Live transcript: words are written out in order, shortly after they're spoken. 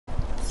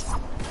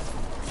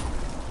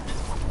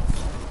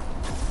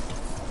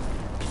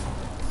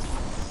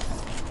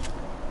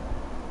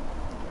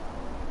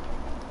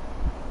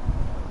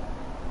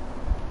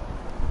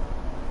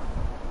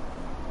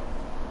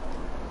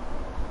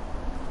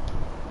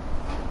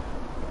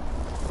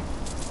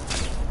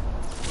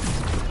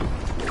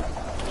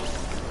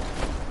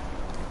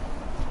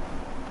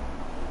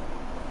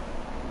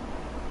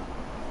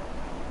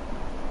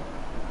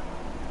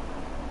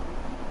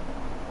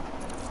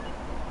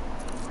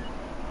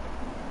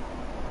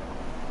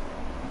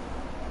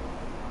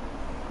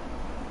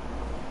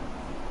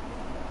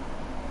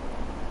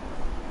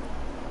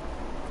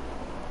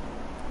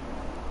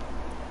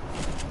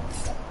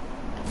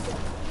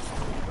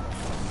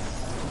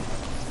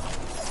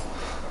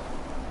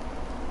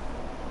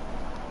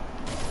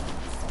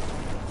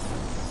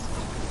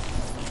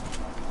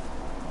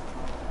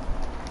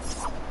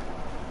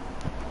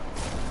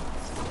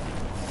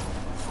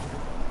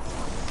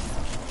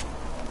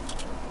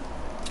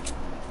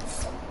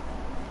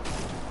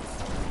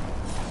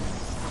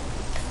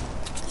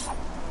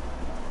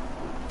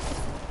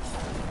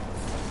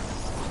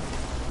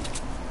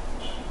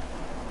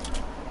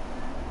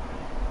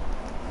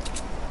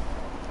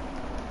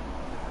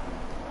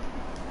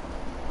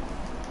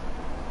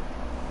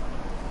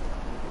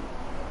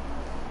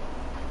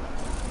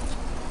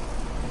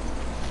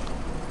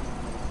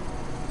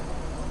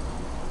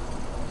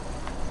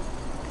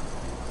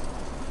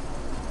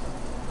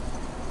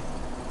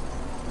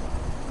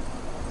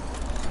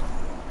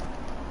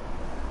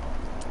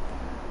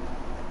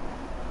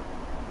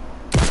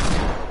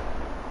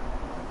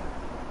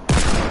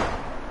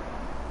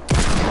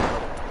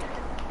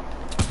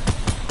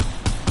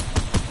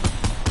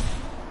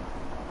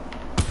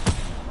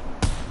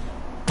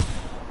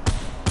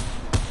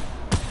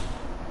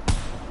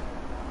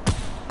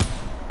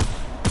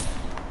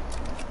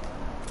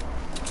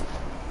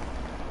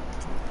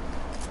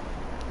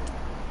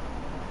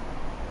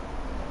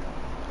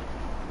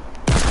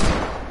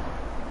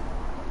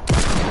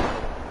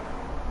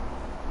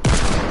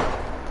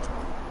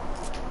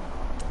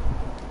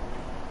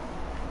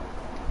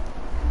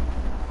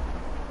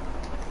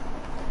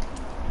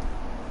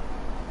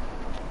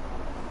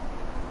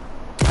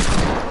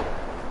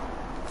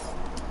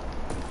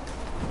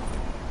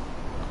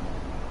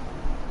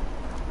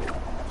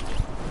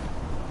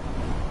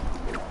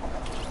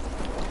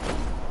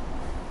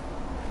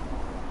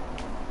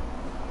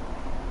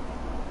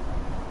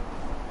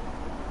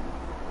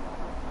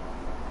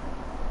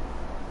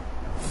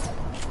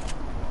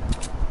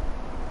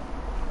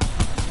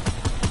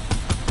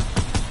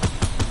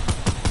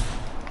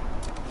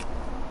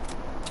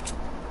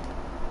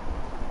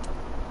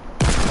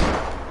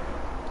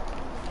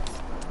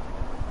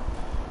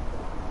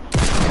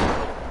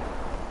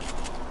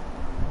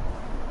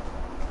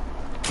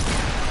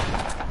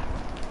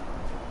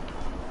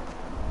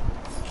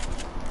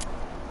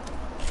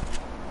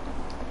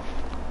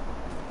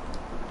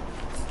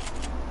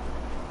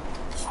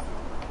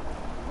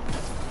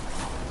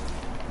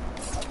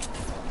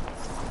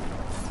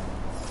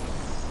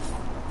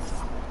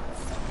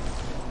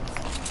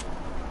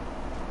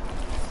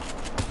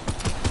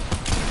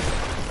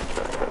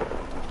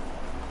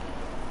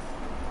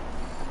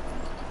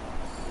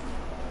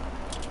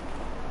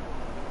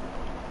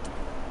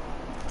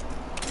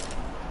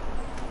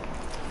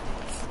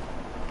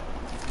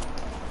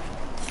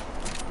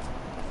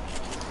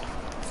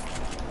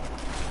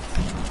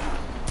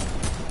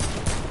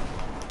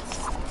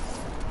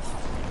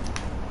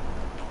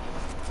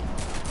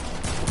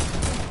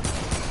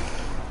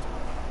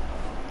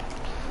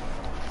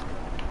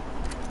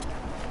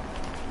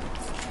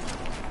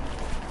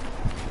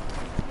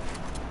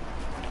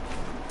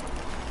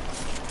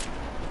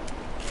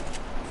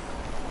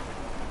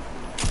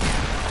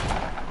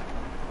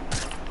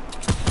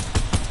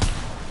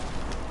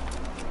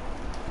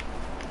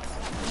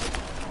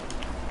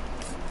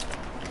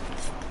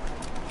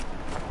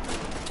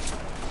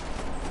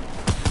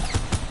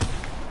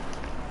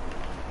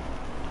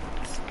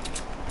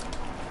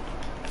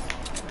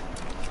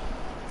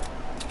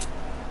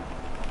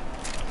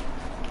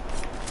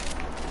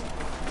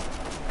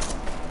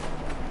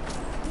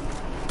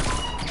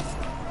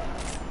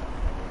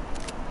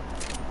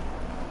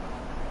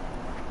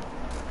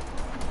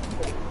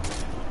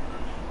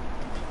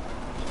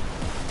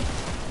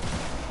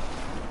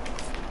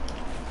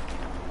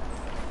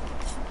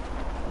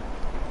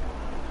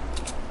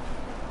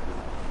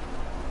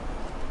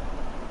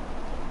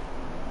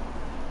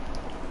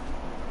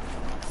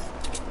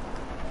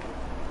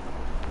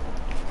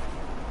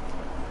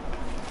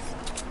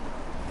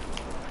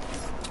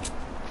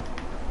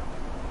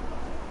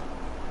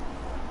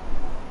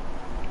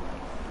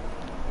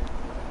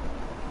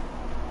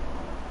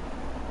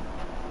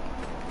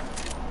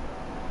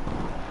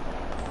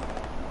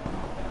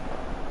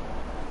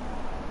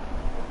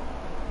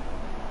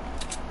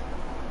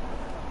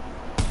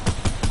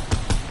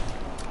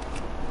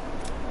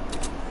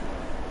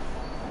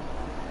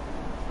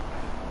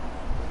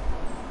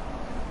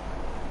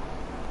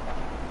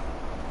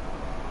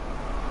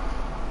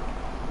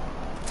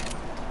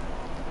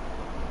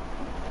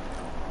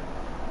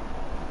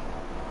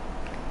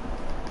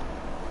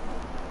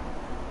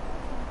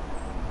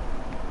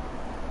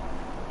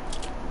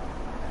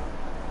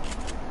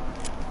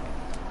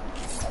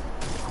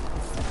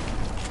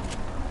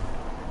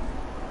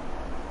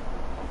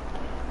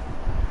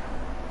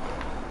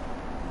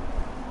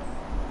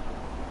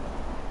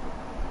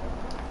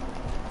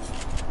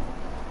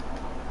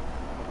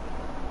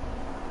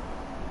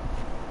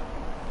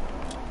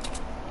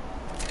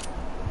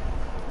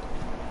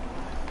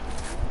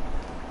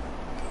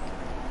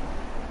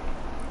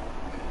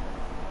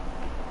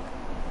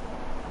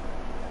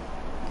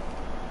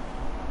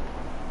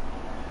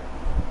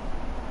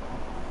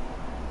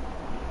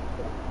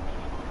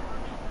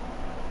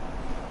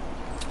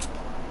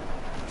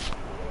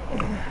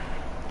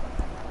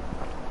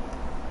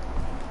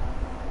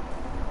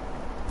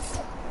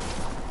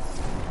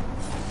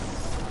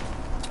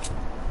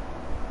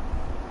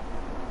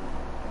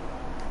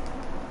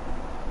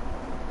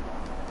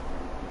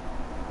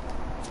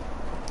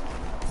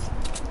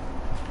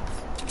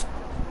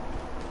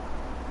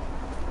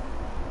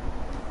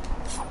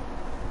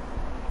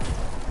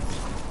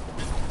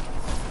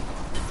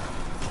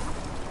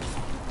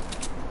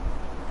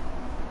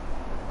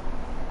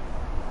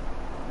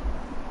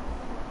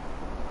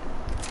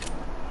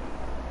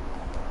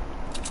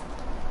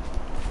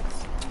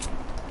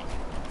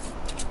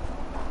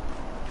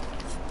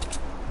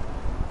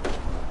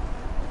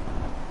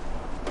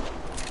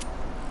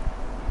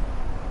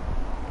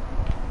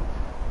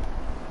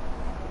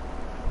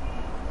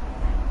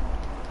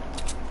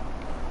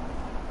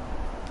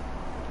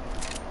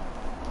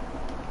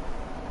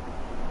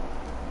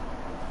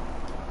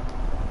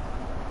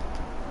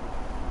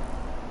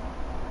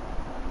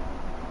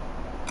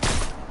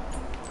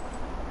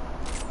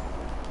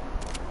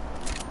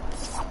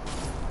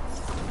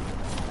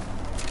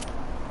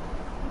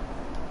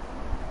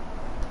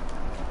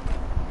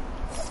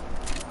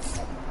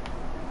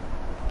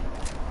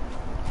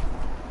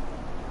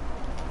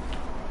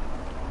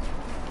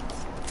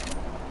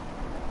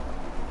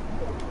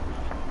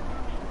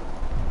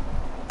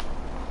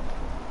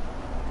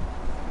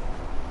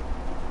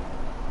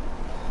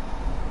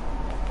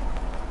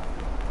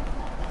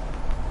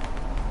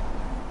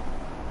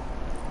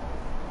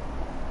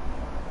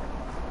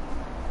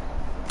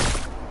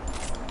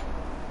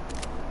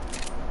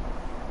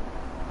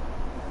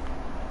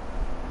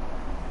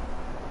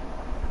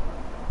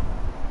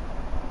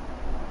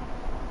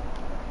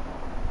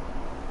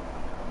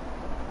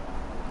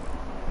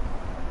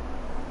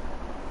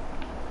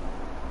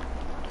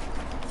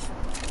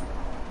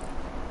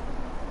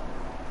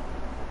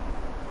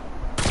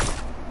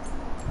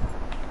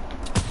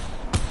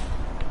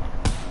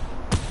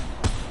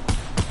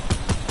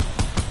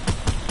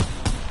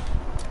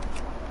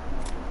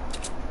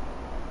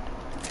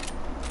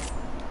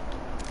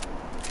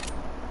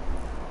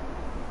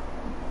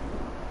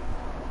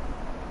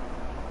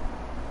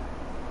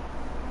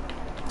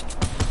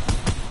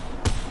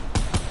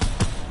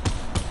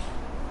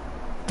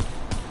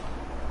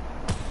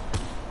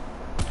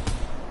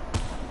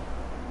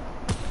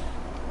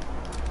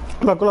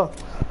குலா குலா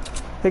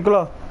ஏய் குலா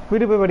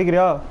வீட்டுக்கு போய்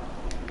படிக்கிறியா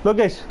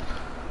லோகேஷ்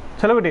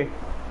செலகுட்டி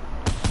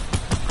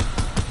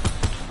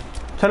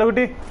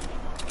செலகுட்டி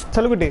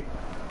செலகுட்டி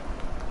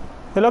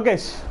ஏ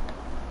லோகேஷ்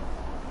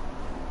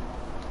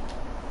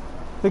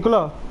ஏய்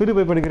குலா வீட்டுக்கு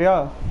போய் படிக்கிறியா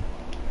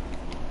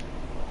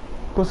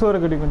கொசு வர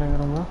கட்டி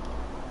பண்ணிக்கிறோங்க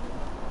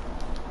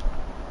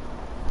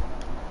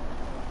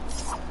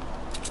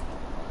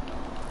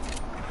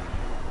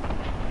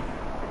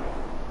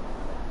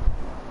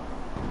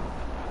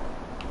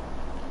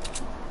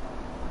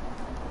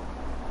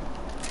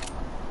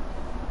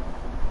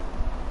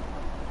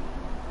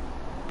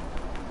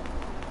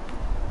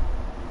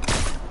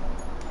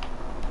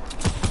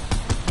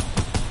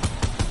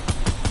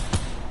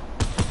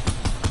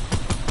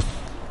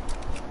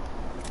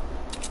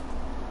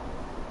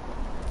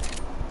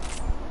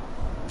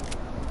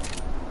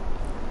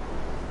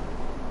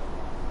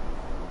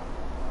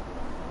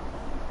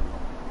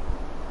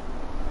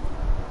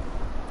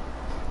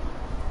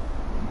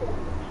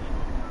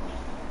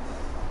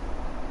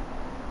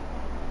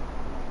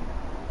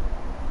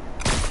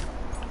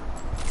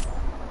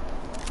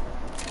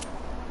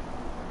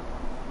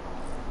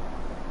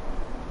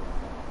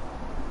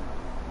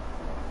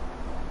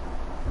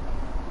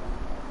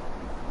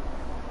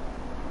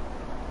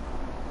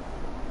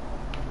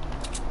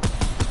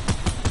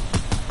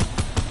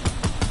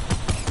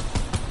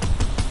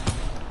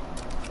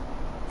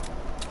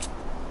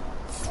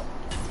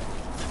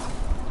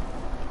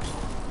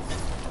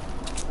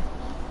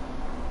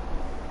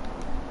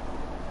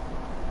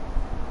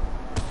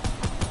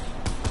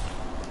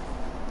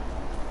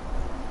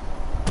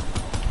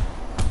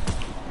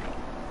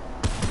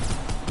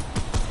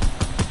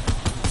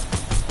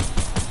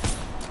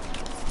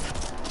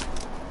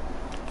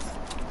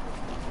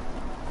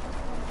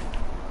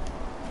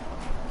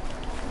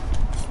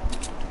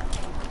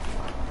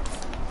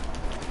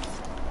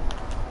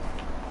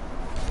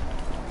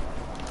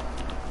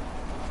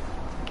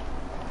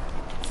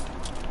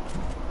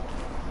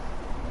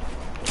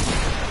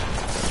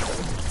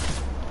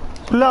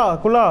குலா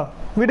குலா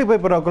வீட்டுக்கு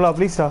போய் போடுறா குலா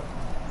ப்ளீஸா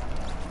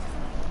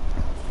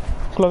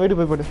குலா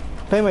வீட்டுக்கு போய் போடு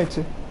டைம்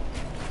ஆயிடுச்சு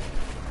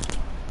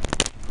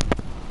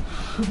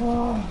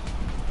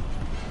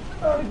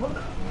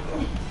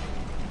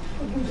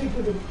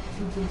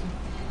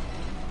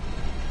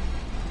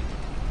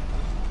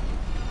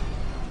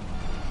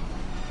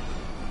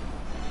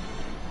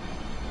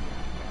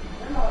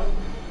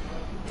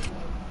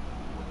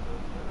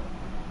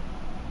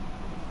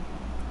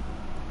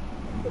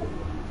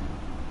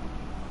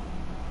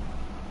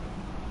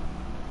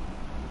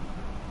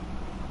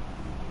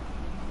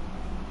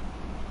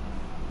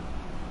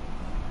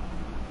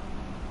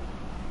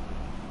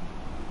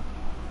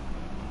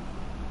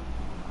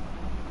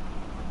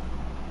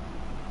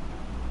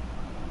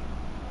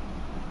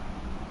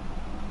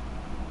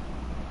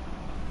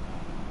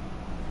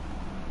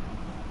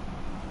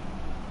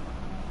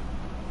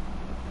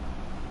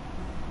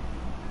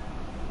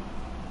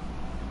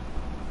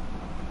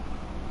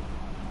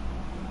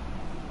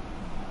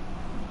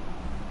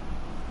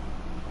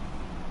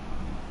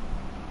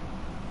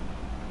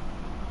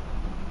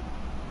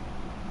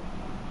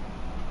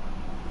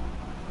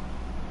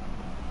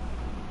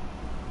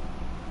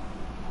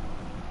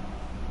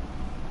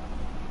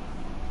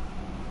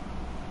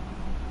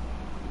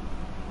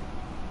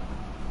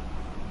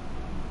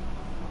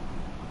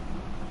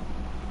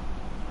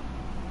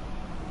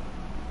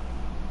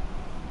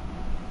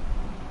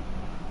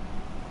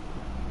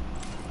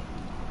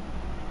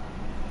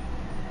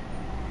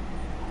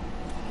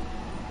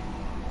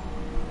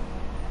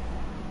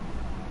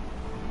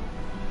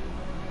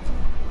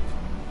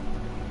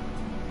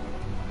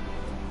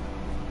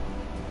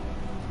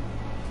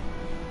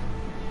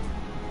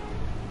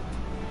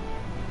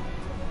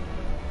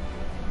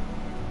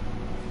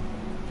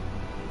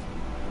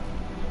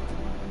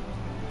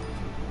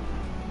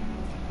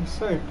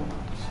Certo.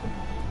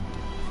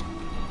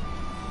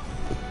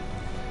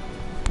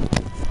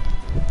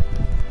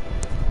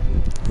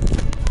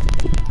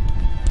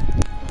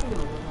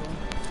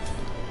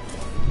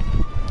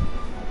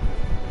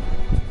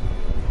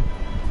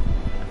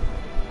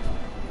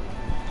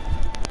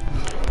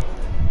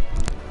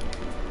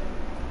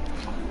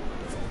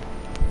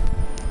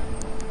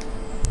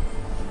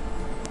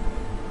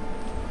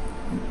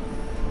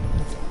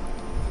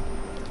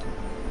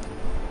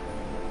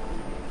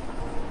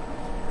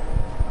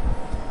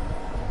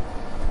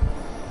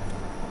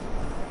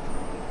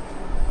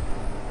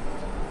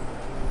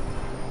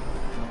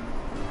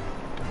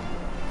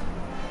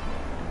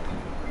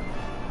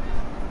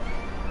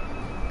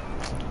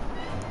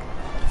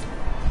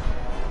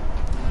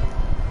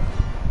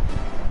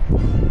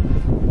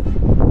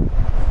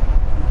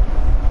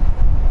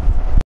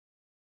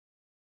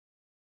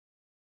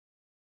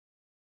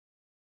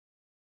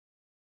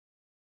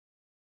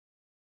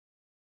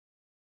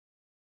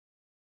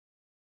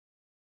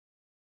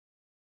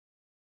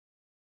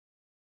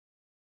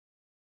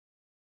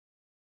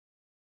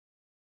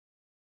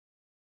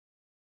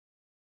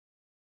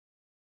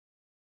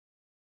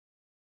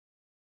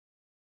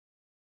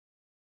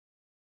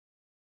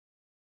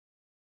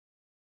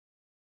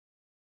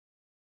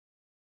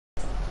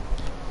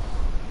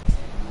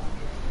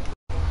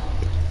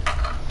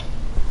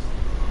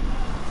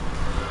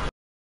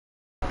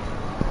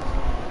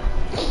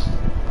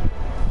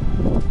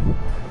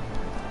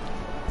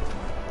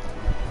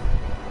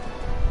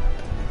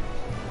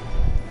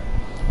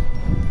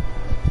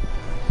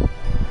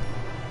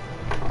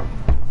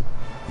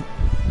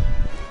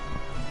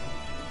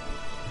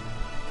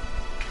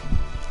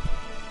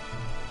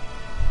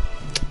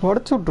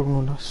 உடச்சி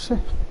விட்டுருக்கணும்டா. ஷே,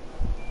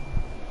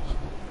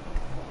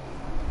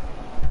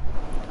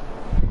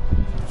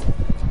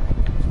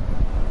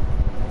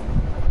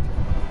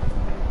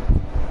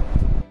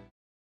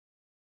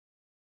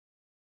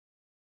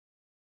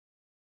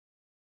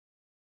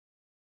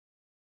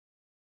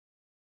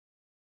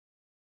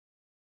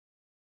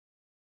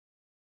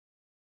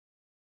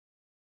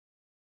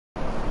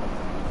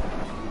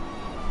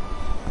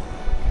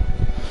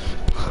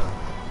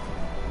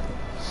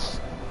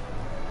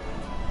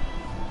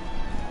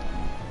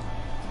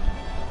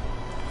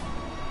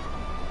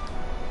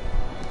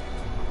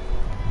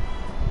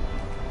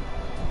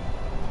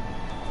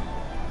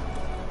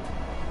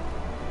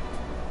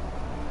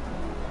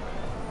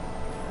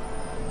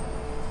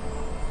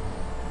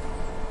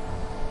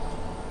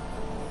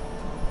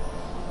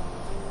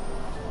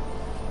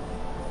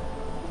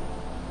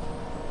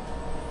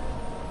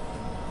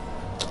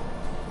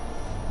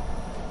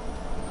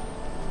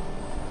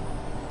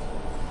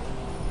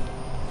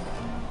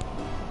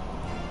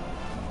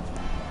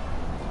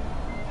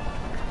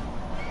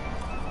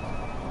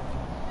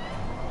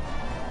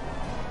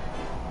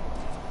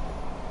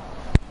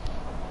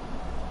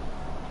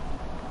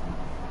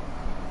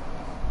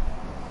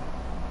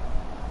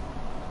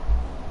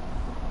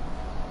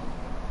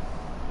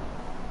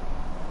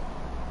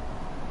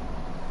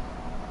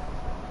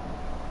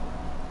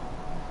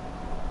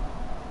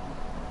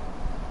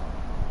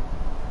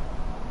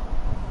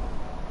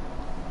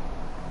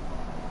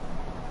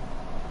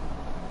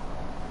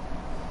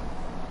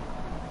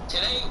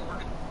 Today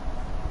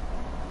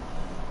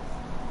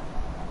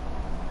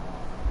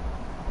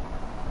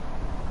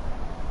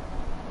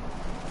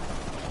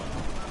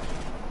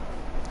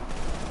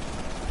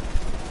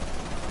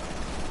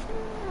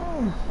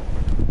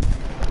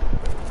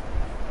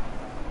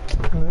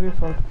we're very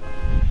fun.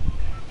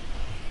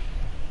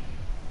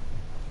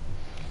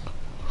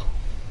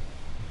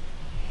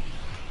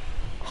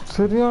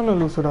 சரியான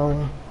லூசுடா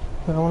அவன்.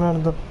 எவனா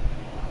இருந்தா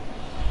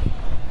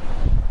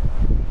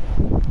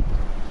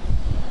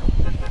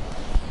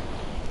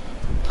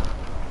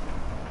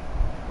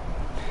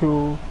ஐயோ,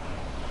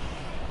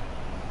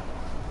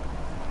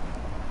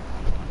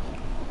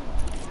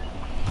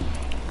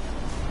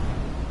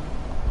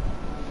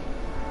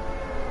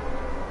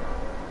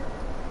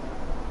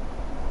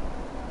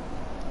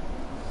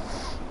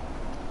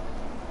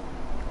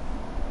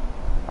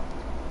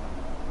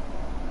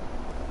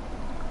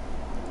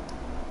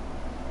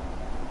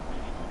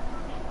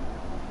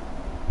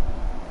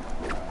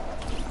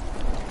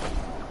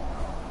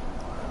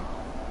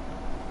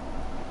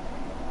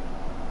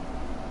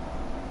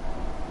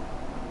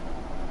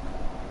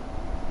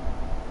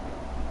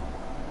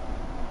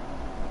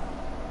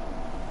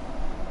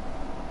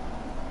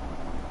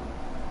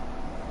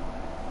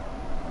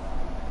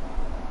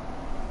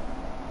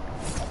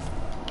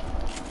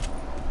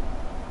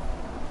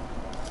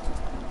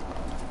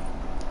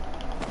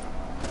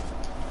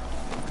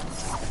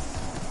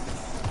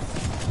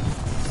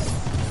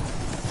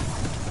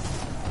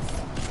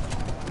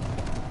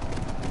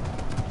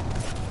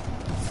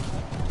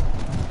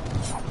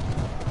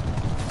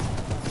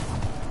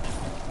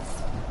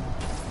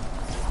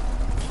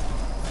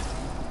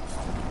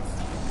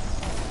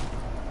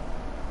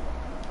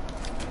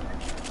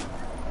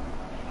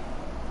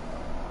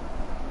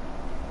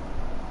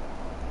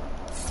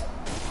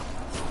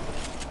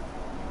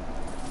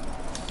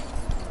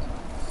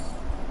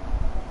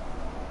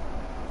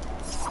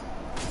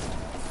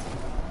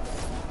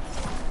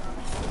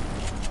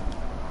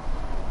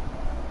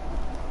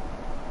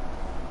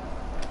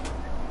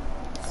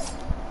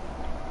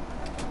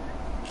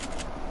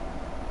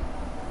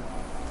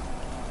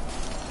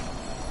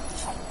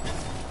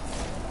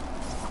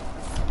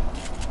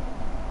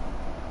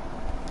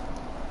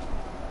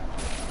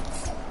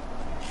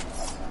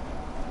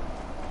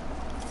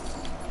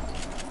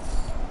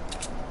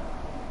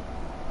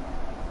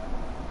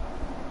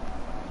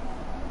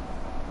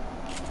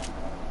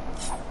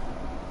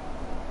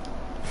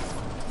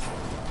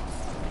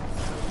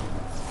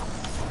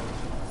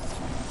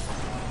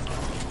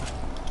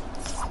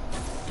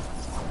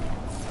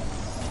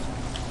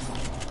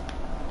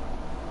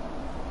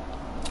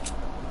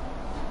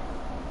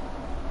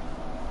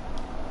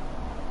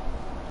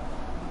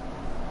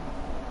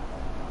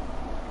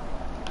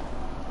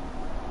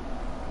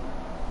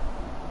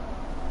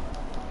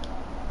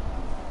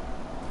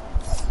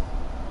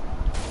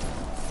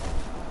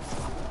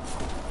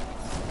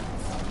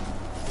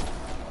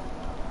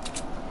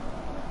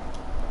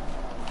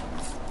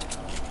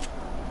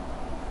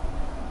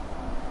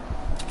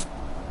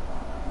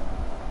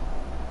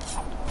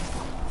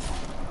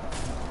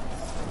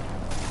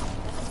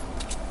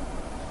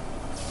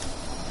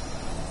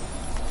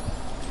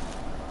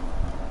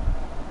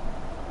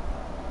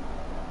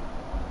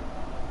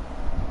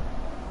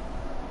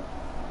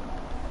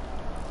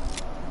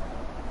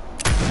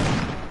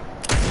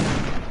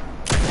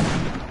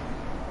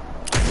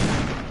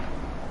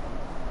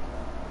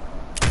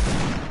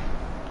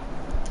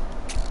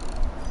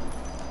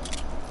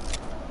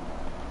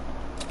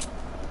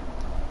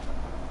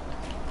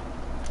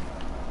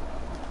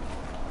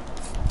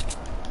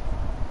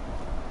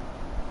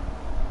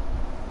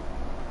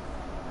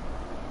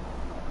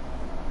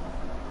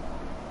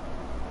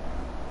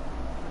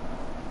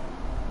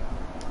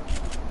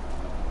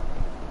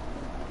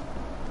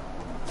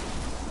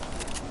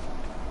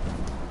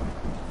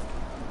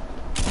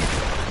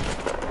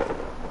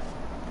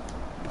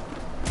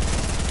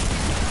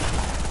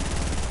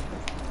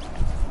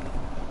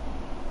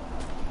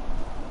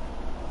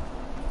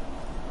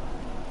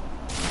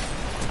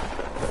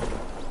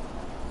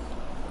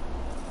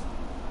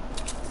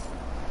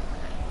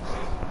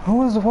 I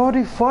was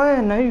 45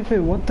 and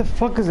 95. What the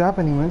fuck is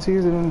happening, man?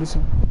 Seriously, don't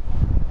listen.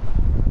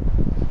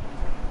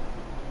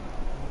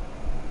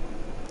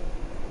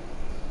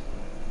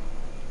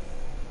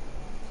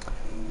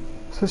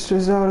 So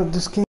stressed out of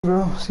this game,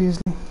 bro. Seriously.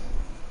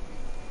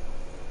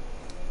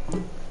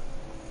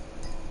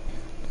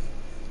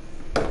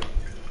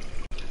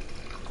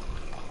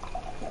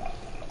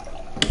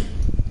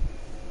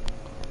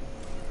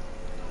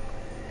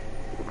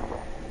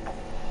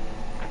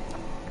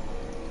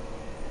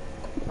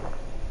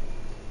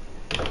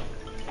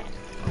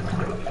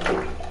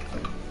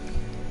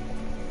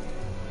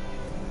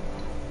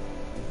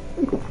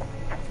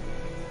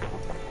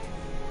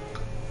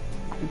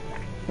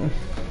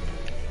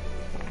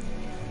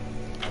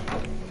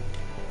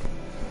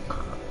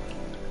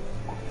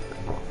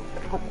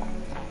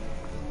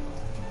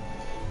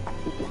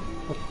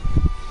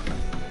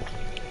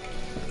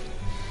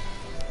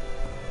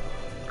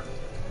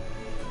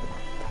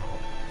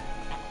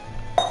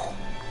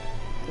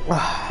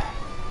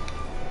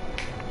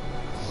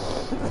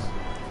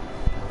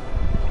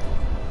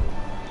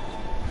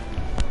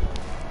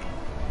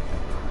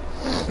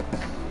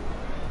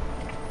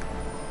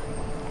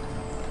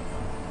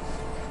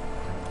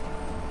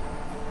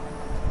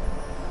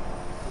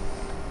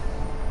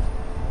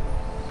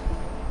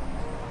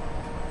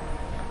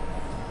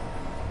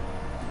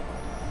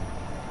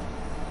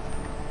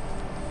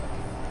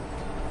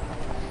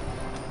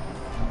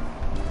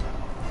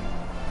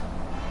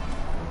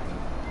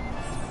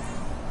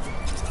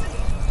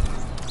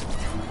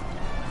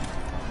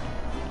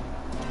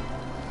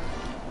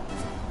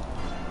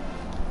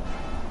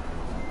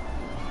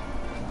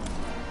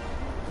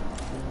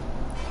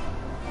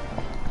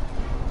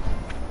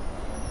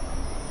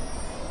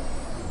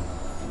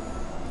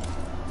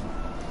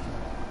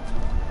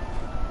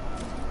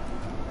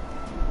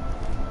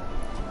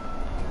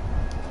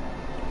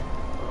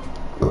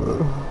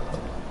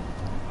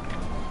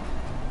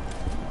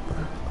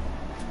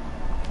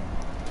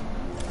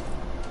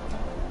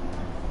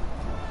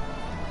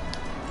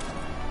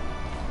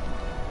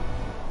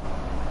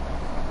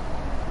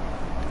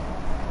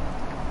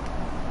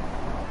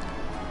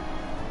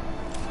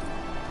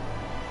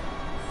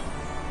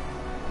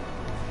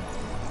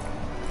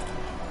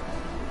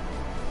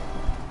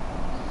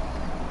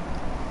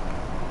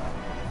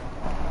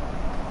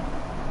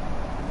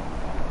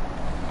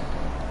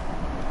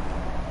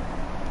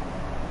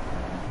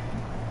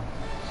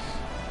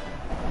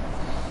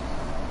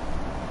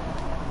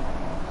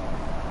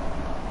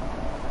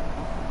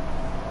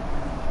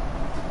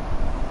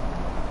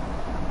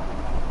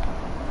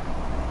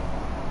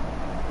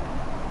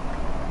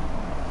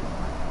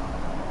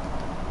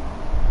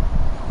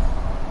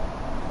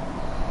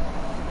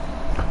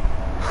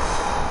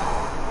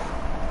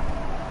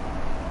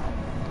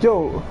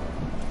 Yo.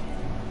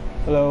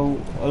 Hello,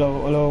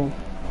 hello, hello.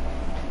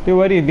 Dude,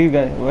 where do you leave,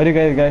 guys? Where do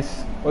you guys?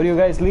 Where do you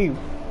guys leave?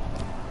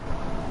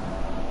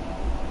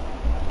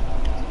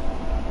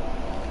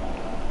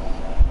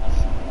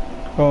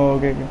 Oh,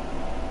 okay, okay.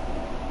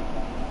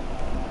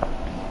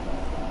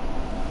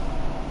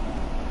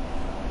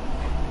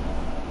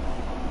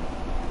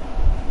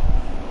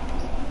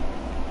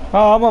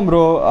 ஆமாம்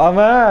bro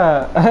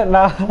அவன்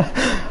நான்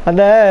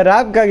அந்த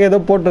ரேப்காக ஏதோ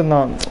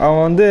போட்டிருந்தான்.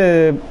 அவன் வந்து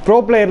bro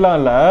பிளேயர்லாம்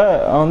இல்லை,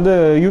 அவன் வந்து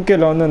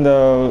யூகேல வந்து இந்த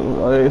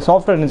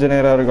சாஃப்ட்வேர்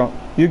இன்ஜினியராக இருக்கான்.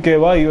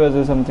 யூகேவா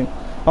யூஎஸ்ஏ சம்திங்.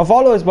 அவன்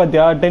ஃபாலோவர்ஸ்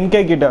பார்த்தியா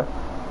 10K கிட்ட.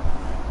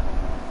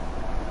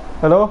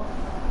 ஹலோ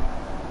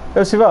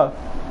சிவா,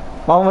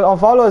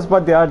 அவன் ஃபாலோவர்ஸ்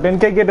பார்த்தியா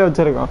 10K கிட்ட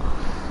வச்சுருக்கான்.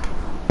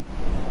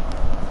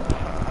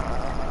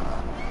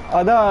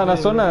 அதான்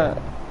நான் சொன்னேன்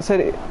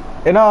சரி,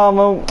 ஏன்னா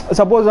அவன்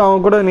சப்போஸ்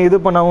அவன் கூட நீ இது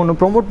பண்ண ஒன்று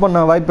ப்ரொமோட்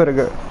பண்ண வாய்ப்பு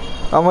இருக்கு.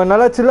 அவன்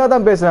நல்லா சில்லாக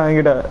தான் பேசுகிறான்,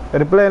 என்கிட்ட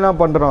ரிப்ளைலாம்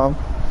பண்ணுறான்.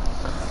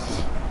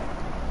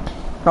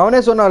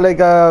 அவனே சொன்னான்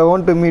like I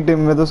want to meet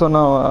him, எதுவும்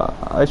சொன்னான்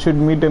I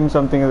should meet him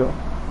something எதுவும்.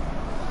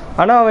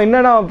 ஆனால் அவன்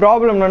என்னன்னா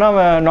ப்ராப்ளம் என்னன்னா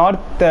அவன்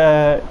நார்த்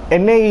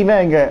என்ஐனா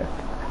எங்கே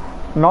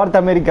நார்த்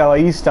அமெரிக்காவா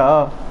ஈஸ்டா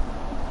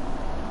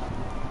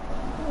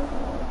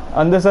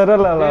அந்த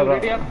சர்வரில்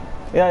விளாட்றான்.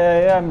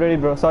 I'm ready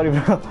bro, sorry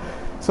bro.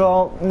 So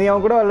நீ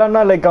அவன் கூட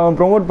விளாட்னா லைக் அவன்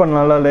ப்ரொமோட்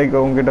பண்ணலாம்ல, லைக்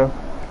அவங்ககிட்ட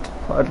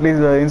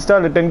அட்லீஸ்ட்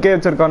இன்ஸ்டாவில் 10K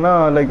வச்சுருக்கான்னா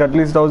லைக்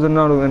அட்லீஸ்ட்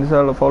 1000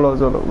 இன்ஸ்டாவில்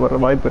ஃபாலோவர்ஸ் வர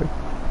வாய்ப்பு இருக்கு.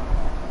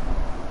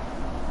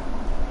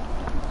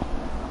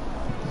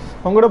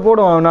 அவங்க கூட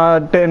போடுவான்.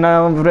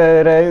 நான்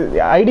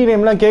ஐடி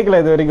நேம்லாம்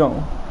கேட்கல இது வரைக்கும்.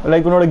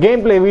 லைக் உன்னோட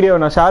கேம் பிளே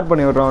வீடியோ நான் ஷேர்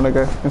பண்ணி விட்றேன்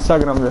அவனுக்கு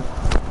இன்ஸ்டாகிராமில்.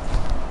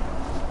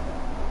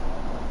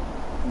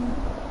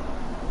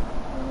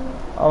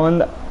 அவன்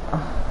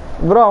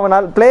ப்ரோ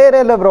அவன் பிளேயரே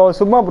இல்லை ப்ரோ,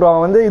 சும்மா ப்ரோ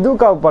அவன் வந்து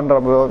இதுக்காக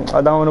பண்ணுறான் ப்ரோ.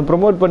 அதை அவனை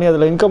ப்ரொமோட் பண்ணி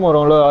அதில் இன்கம்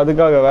வரும்ல,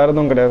 அதுக்காக வேற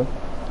எதுவும் கிடையாது.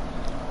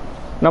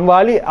 நம்ம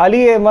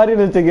அலியே மாதிரி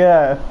வச்சுக்க,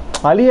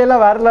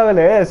 அலியெல்லாம் வேற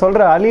லெவலு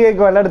சொல்கிறேன்.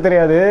 அலியேக்கு விளையாட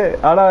தெரியாது,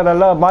 ஆனால்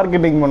நல்லா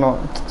மார்க்கெட்டிங் பண்ணும்.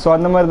 ஸோ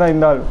அந்த மாதிரி தான்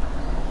இந்த ஆள்.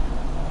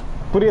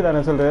 புரியுதா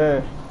நான் சொல்கிறேன்?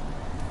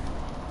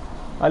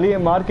 அலியே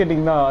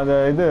மார்க்கெட்டிங் தான். அது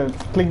இது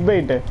கிளிக்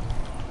பைட்டு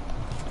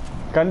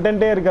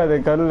கண்டென்ட்டே இருக்காது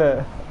கல்ல.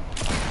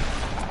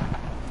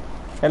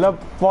 எல்லாம்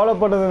ஃபாலோ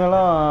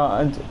பண்ணுறதுங்கெல்லாம்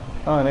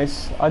நைஸ்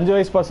 5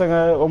 வயசு பசங்க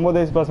 9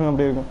 வயசு பசங்க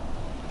அப்படி இருக்கும்.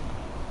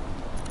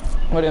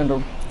 What do you do?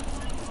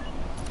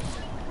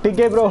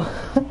 TK bro,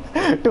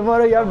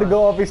 tomorrow you have to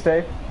go office,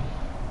 right?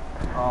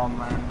 Oh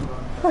man,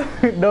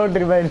 Don't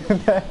remind me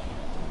that.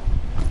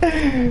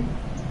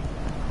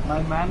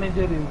 my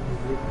manager is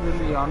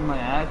literally on my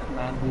ass,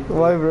 man.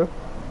 Why, bro?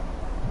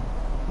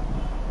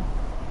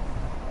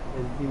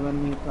 He's given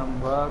me some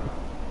work,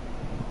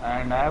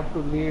 and I have to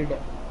lead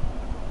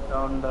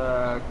around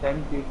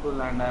 10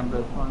 people, and I'm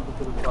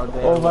responsible for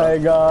their Oh my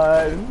work.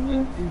 god.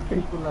 These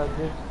people are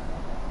just...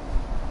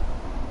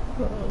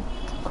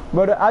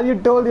 But as you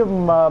told your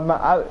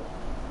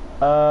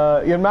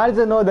your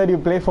manager know that you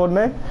play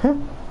Fortnite?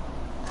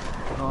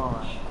 No.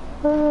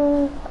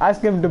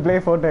 Ask him to play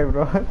Fortnite,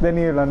 bro. Then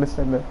he will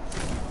understand that.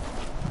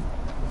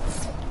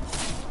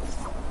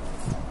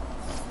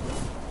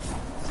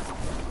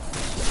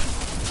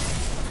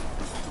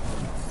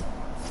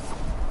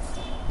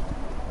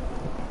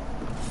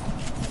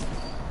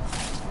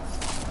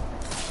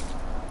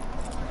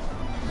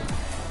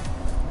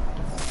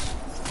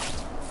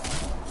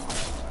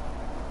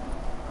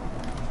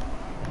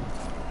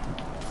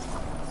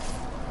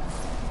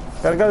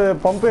 யாருக்காவது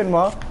pump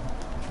வேணுமா?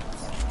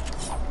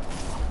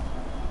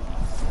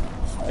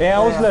 என்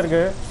ஹவுஸ்ல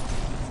இருக்கு.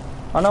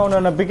 ஆனா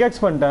உன்னை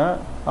பிக்கெக்ஸ் பண்ணிட்டேன்.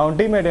 அவன்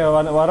teammate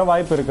வர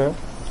வாய்ப்பு இருக்கு.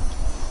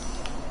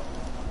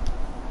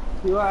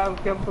 You have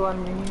kept one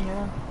mini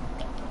here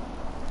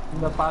in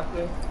the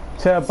pathway.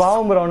 சரி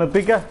பாவம் ப்ரோ அவனை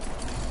பிக்க.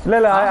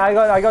 இல்ல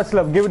I got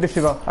slap. Give it to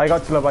Shiva. I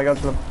got slap.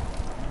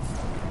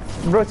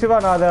 Bro Siva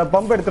நான் அதை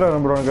பம்ப் எடுத்துட்டு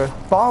வரேன் ப்ரோ உனக்கு.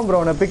 பாவம் ப்ரோ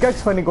அவனை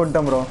பிக்கெக்ஸ் பண்ணி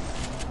கொண்டுட்டேன் ப்ரோ.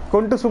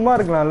 கொண்டு சும்மா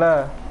இருக்கலாம்ல.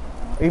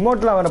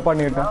 Emoteலாம் வேற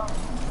பண்ணிட்டேன்.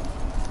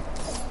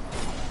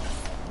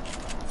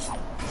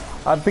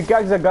 I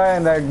pickaxe the guy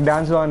and I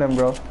dance on him,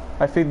 bro.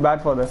 I feel bad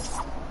for this.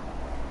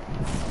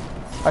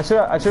 I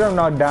should have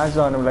not danced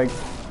on him. Like,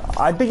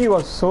 I think he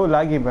was so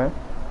laggy, man.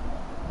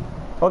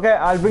 Okay,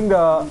 I'll bring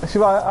the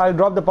Shiva. I'll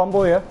drop the pump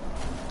over here.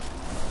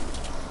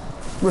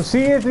 Bro,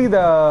 seriously,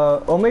 the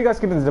Omega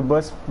skin is the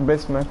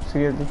best, man.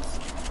 Seriously.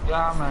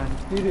 Yeah, man.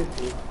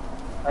 Seriously,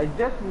 I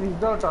just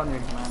missed out on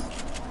it, man.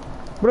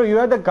 Bro, you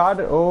had the card.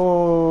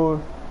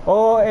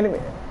 Oh, enemy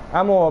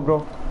ammo, bro.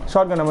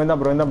 Shotgun ammo,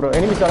 bro.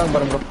 Enemy sarang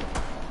paru, bro.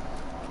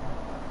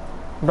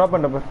 Drop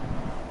on bro.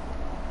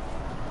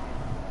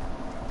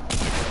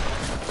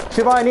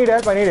 Shiva, I need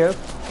help.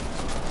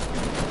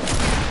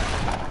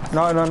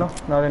 No,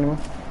 not anymore.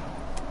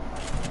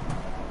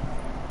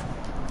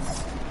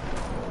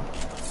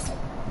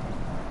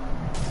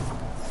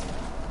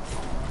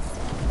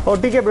 Oh,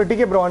 TK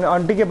bro,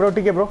 on TK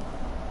bro.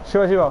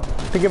 Shiva,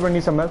 TK bro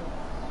needs some help.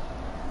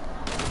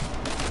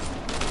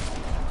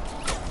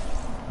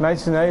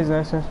 Nice.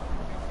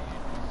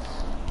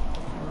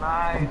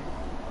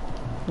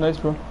 Nice,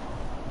 bro.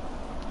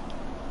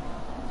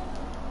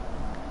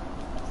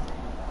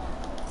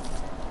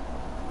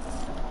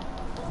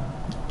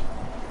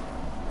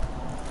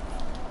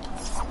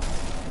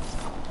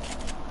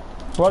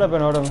 What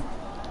happened?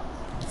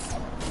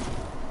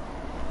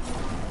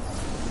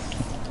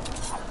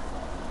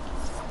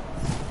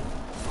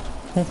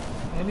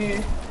 Any?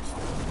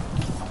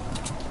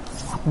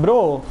 Bro,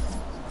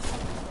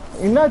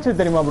 என்னாச்சு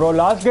தெரியுமா bro?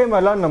 Last game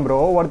விளாட்னேன் bro.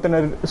 ஒருத்தனை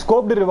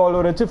scoped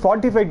revolver வச்சு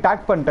 45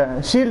 take பண்ணிட்டேன்.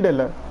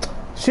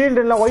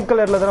 ஷீல்டுலாம் white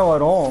கலரில் தானே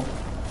வரும்.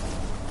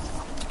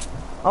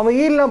 அவன்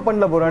ஈல்லாம்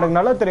பண்ணல ப்ரோ. எனக்கு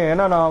நல்லா தெரியும்.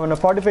 ஏன்னா நான் அவனை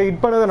 45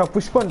 ஹிட் பண்ணதை நான்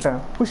புஷ்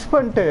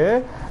பண்ணிட்டு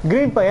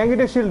க்ரீன்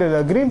என்கிட்ட ஷீல்டு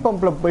இல்லை. க்ரீன்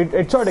பம்பில்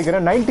ஹெட்ஷாட்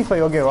அடிக்கிறேன்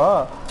 95, ஓகேவா?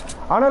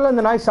 ஆனாலும்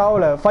அந்த நாய்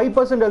சாவலை.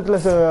 5% ஹெல்த்தில்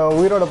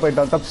உயிரோட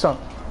போயிட்டான். தப்ஸான்.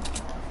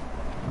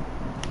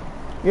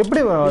 எப்படி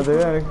வரும் அது?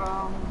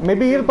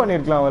 மேபி ஹீல்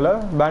பண்ணிருக்கலாம் அவள.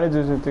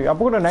 பேண்டேஜஸ் வச்சு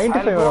அப்போ கூட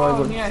 95 வர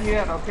வாய்ப்பு.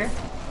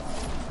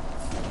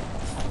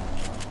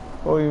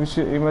 Oh, you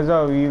must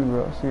have healed,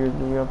 bro.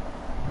 Seriously, yep.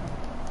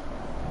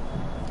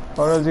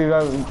 Or else you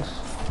have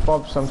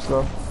pop some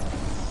stuff.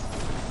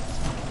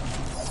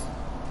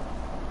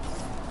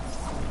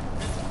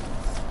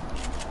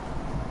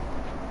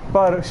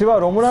 பார் சிவா,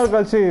 ரொம்ப நாள்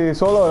கழிச்சு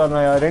சோலோ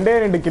விளாட்னா.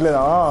 2 கில்லு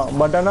தான்.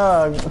 பட்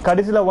ஆனால்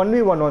கடைசியில்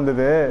 1v1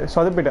 வந்தது.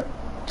 சொதப்பிட்டேன்.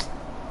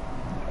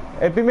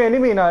 எப்பயுமே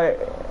எனிமி நான்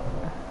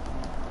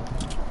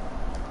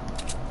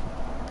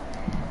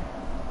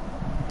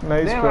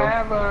nice there bro. I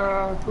have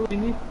 2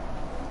 minis.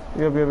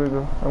 Yep.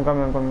 I'm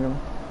coming.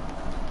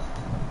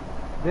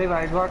 There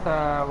I got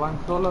 1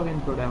 solo win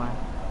today, man.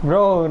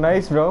 Bro,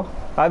 nice bro.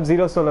 I have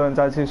 0 solo wins,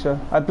 actually, sure.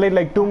 I played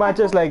like 2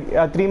 matches, like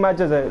 3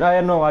 matches. I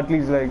don't know, at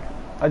least like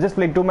I just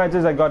played 2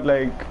 matches. I got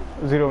like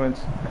 0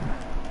 wins.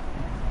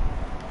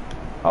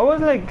 I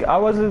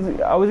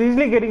was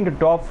easily getting to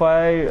top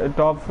 5,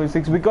 top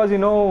 6 because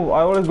you know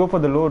I always go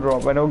for the low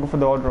drop. I never go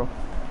for the hot drop.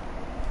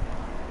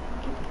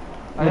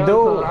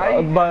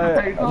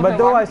 But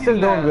though I still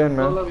don't win,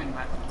 man.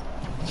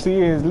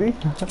 Seriously,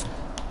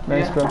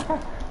 nice bro.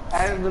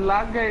 And the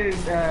last guy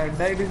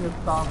died in the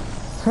storm.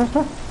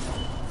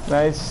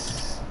 Nice.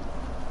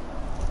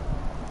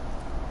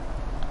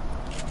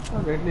 So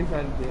at least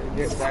I'll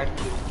get that.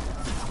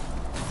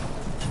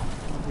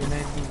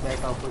 Denying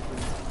that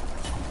opportunity.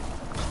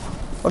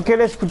 Okay,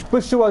 let's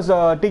push towards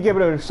TK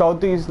bro.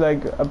 Southeast,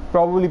 like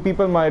probably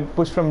people might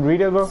push from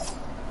retail, bro.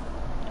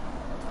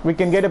 We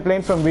can get a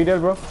plane from Video,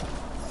 bro.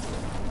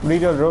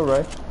 Video Row,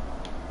 right?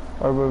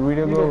 Or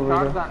Video Need Go. a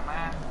shotgun,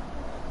 man.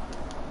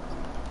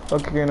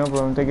 Okay, no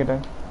problem. Take your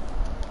time.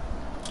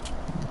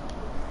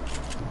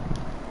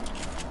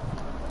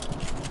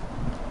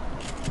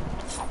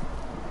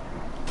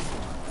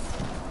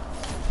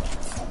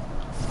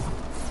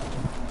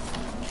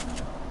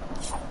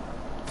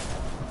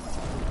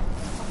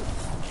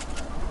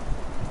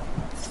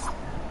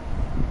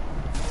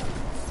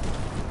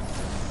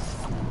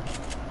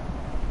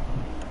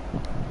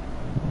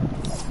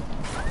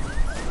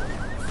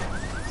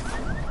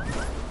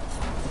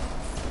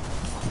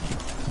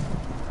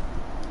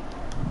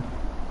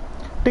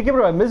 TK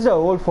bro, I missed the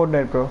old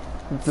Fortnite, bro.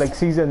 It's like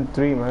season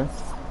 3, man.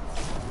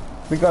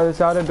 Because I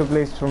started to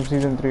play from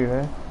season 3,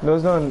 right? There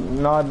was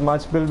not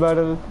much build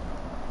battle.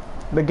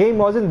 The game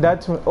wasn't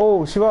that.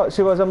 Oh, Shiva,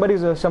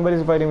 somebody's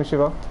fighting with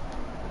Shiva.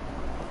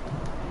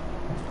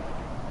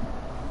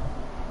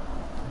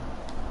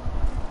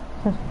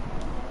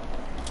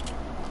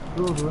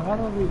 Dude, where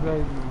are we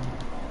guys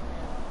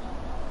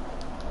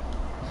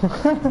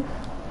now?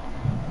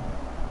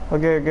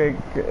 Okay.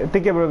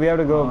 TK bro, we have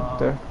to go up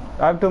there.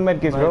 I have 2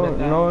 medkits, bro.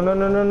 No.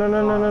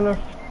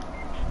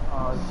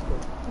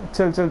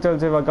 Chill,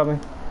 Shiva, coming.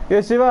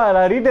 Yo, Shiva,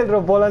 I retail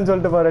through Poland, so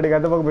I'm going to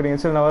go.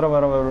 Chill, now,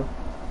 bro.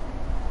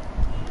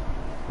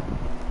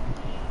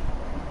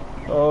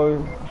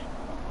 Oh.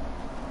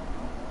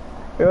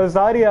 Yo,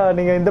 sorry, you're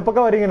in the paka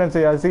varinga na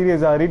say,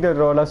 serious, retail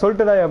road. I sold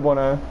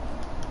to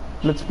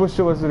let's push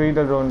towards the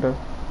retail road.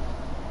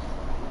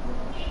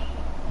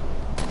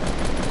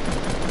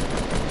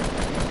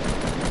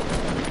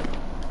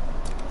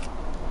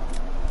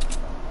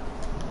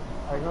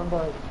 I don't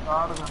have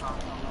shotgun.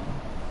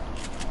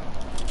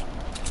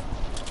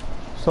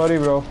 Sorry,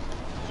 bro.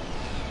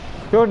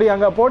 Yo, you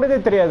anga போட்டதே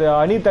தெரியாது.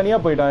 அனி தனியா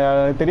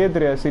போய்ட்டான்.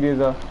 தெரியாது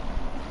சீரியஸா.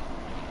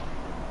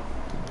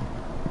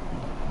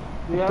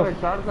 Do you have a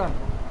shotgun?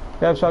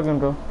 Yeah, shotgun,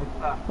 bro.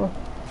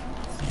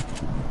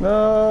 No,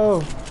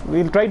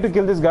 we'll try to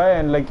kill this guy,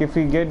 and like if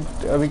we get,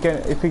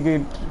 if we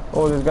get,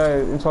 oh, this guy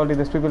in salty.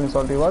 There's people in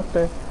salty. What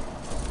the?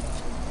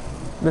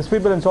 There's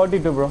people in salty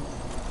too, bro.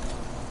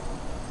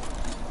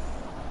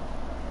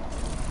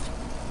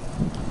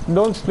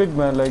 Don't split,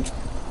 man. Like.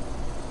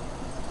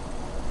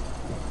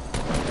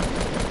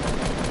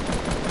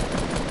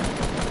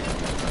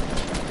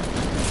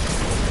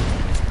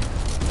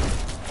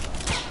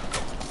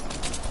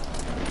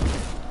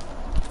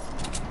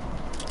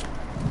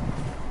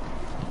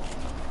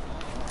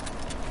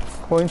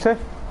 Go inside.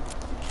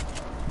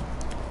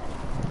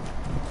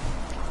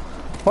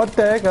 What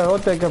the heck am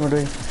I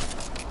doing?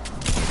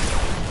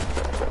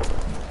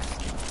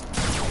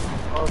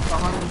 Oh,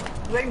 someone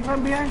playing from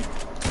behind.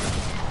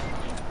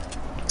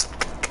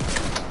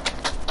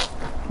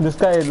 This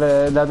guy,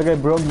 the other guy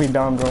broke me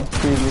down, bro.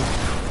 Seriously.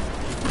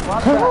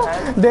 What the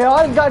heck? They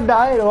all got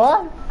died.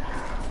 What?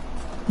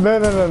 No,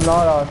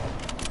 not all.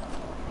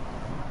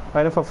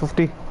 I know for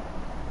 50.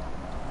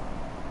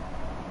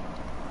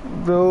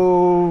 Bro,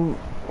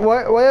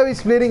 why are we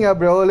splitting up,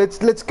 bro?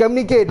 Let's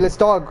communicate. Let's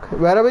talk.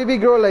 Wherever we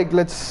go, like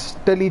let's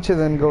tell each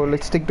other and go.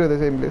 Let's stick to the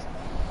same place.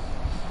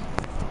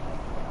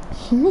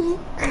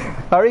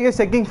 Are you guys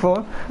checking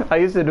phone? I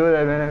used to do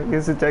that, man. I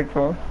used to check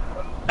phone.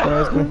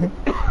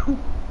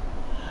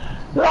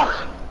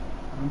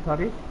 I'm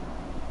sorry.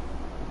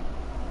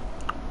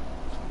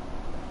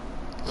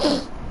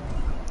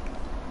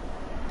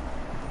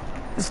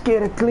 Let's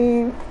get a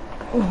clean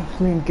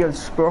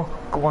kills, bro.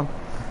 Come on.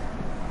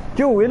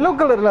 Yo, yellow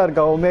color la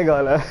irka Omega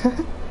la.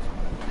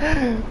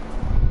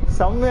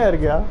 செம்மையா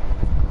இருக்கா?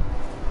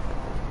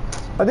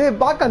 அதே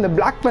பாக்க அந்த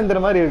Black Panther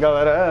மாதிரி இருக்கா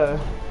வேற.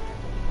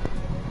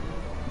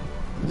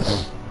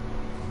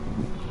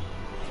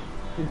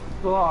 It's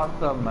so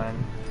awesome, man.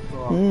 So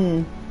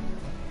awesome.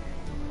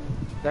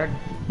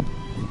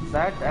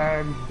 That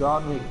and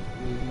John Wick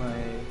is my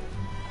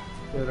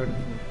favorite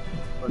thing.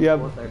 But Yep.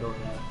 both I don't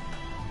have.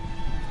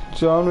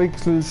 John Wick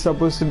is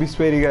supposed to be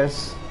scary, guys.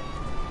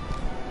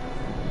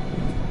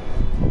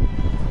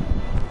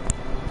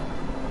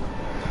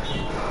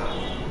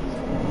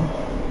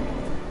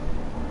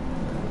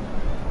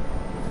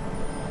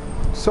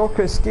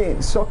 Soccer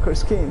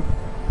skin.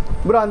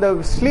 Bro, அந்த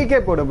ஸ்லீக்கே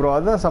போடு bro.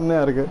 அதுதான்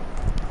செம்மையா இருக்கு.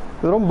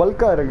 இது ரொம்ப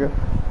பல்கா இருக்கு.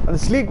 அந்த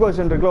ஸ்லீக்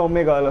வெர்ஷன் இருக்குல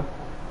ஒமேகால.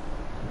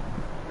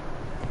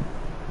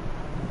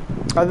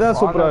 அதுதான்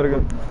சூப்பரா இருக்கு.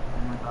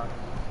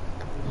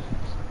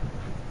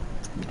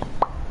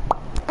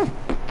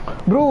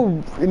 ப்ரோ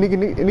இன்னைக்கு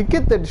நிக்கே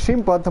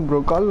ஸ்ட்ரீம் பார்த்தேன் ப்ரோ.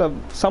 காலைல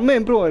செம்ம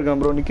இம்ப்ரூவ்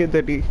ஆயிருக்கான் ப்ரோ நிக்கே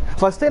 30.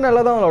 ஃபர்ஸ்டே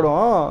நல்லா தான்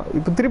விளாடுவான்.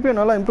 இப்போ திருப்பியும்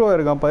நல்லா இம்ப்ரூவ்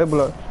ஆயிருக்கான்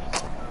பயபுல.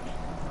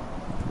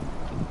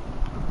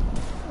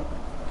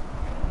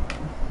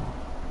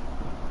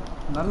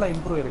 நல்லா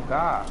இம்ப்ரூவ்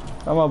இருக்கா?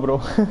 ஆமா ப்ரோ.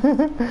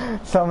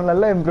 செம்ம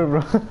நல்லா இம்ப்ரூவ்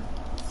ப்ரோ.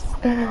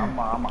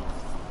 ஆமா.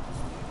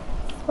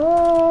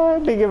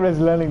 TK bro is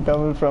learning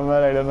Tamil from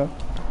where I don't know.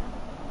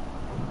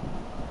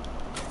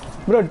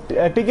 Bro,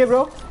 TK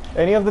bro,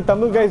 any of the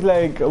Tamil guys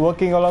like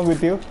working along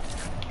with you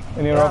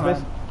in your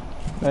office?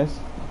 Man. Nice.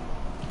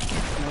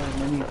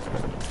 Many.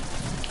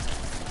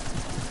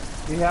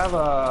 We have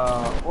a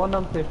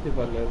Onam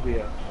festival every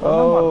year. Oh,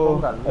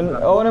 or Pongal.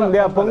 Onam,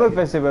 yeah, Pongal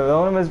festival.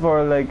 Onam is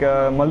for like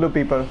Mallu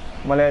people,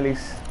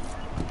 Malayalis.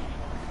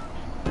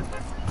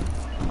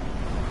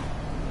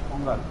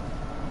 Pongal.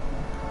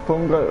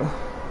 Pongal.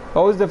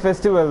 How was the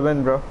festival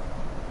when, bro?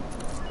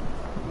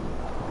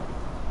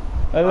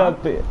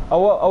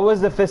 How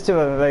was the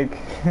festival? Like,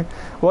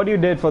 what you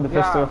did for the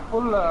festival?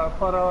 Full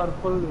for our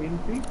full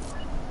entry,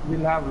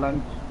 we'll have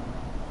lunch.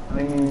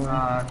 During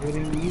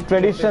Eid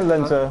Traditional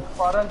lunch, sir.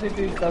 For us it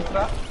is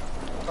Dasra.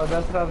 For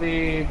Dasra,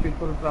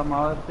 people from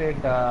our state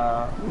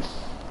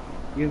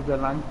give the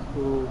lunch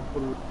to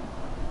full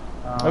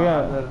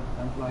other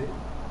employees.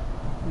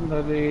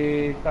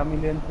 Similarly,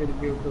 Tamilians will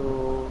give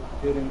to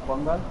during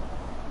Pongal.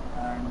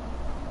 And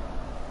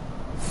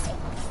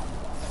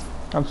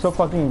I'm so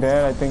fucking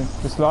dead, I think.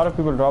 There's a lot of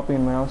people dropping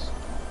in my house.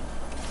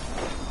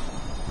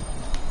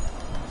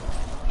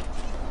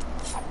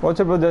 What's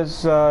up, bro?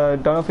 There's a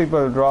ton of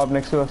people drop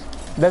next to us.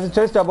 There's a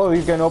chest above.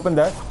 You can open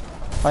that.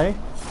 Honey,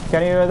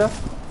 can you hear that?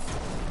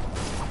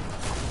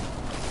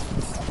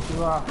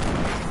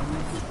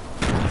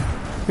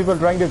 People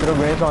trying to throw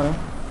grenades on him.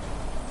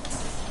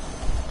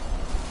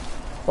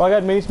 Oh, I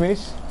got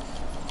minis.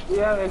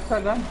 Yeah,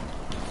 extra gun.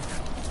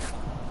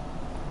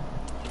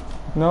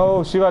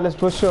 No, Shiva, let's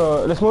push.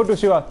 Let's move to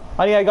Shiva.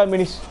 Honey, I got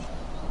minis.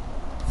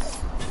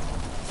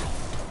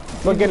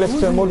 Okay,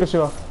 let's move to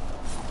Shiva.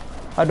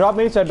 I dropped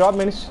minis. I dropped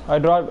minis.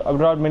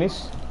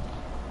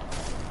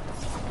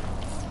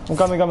 I'm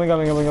coming. I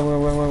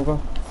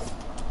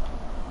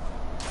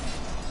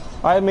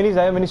have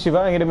minis, Shiva.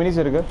 I get a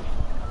minis.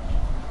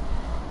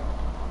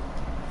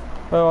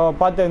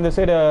 Path in the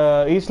side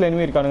east lane.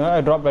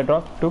 I dropped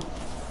 2.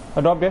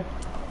 I dropped here.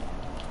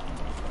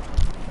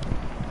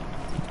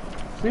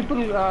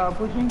 People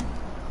pushing.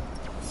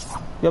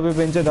 Yeah,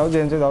 people inside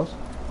the house.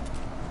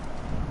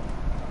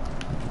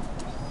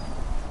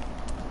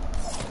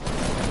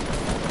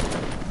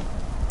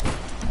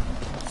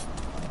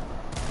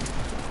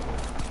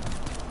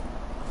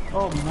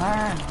 Oh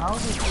man, how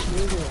did you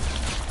do this?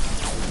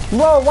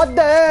 Whoa, what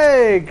the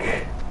heck?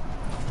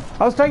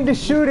 I was trying to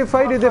shoot if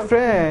I did a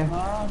friend.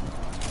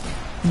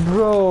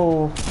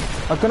 Bro,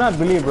 I cannot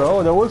believe,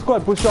 bro. The whole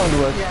squad pushed on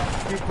to us. Yeah,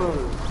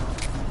 people.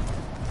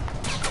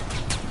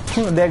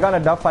 They're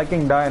gonna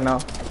fucking die now.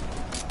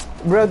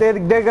 Bro, they're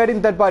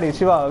getting third party.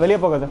 Shiva, veliya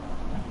pogada.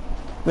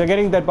 They're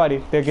getting third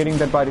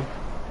party.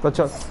 Watch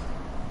out.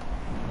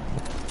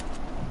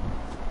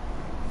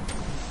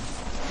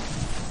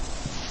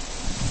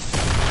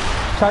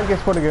 Child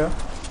gets put together.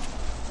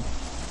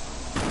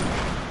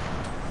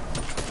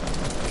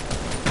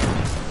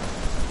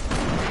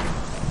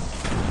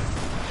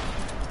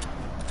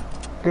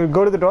 Okay,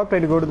 go to the top. Try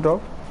to go to the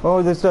top.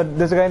 Oh, there's a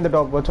guy in the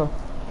top. Watch out.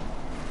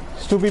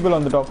 There's 2 people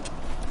on the top.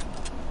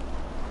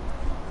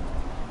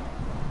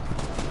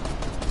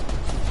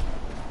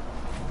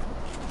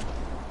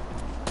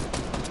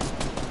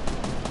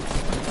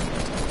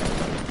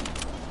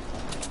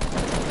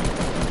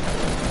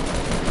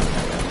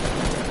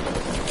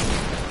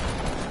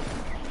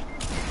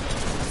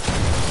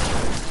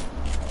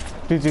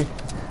 GG.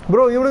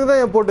 Bro, இவனுக்கு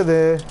தான் ஏன் போட்டது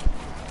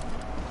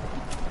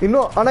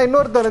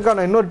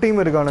இன்னொரு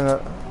team இருக்கானுங்க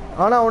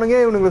ஆனா அவனுங்க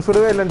இவனுக்கு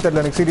சுடவே இல்லைன்னு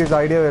தெரியல எனக்கு சீரியஸ்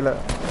ஐடியாவே இல்லை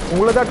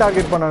உங்களை தான்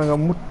டார்கெட் பண்ணானுங்க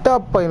முட்டா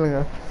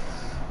பையனுங்க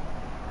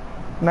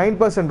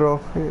 9% bro.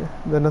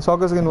 Then the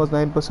soccer skin was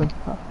 9%.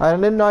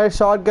 And then I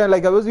shotgun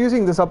like I was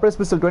using the suppressed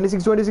pistol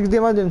 26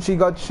 damage and she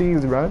got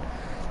shields, bro.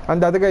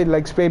 And the other guy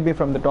like sprayed me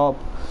from the top.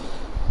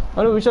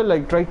 I know we should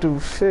like try to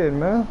shit,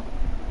 man.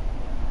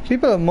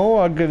 People are more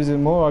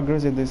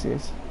aggressive these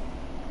days.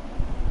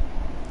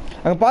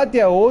 அங்கே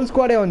பார்த்தியா whole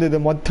ஸ்குவாடே வந்தது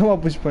மொத்தமாக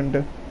push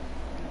பண்ணிட்டு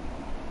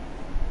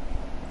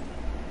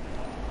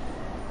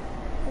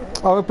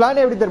அவங்க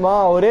plan எப்படி தெரியுமா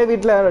ஒரே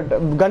வீட்டில்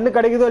கன்று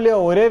கிடைக்குதோ இல்லையோ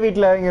ஒரே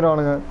வீட்டில்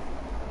இறங்கிறவனுங்க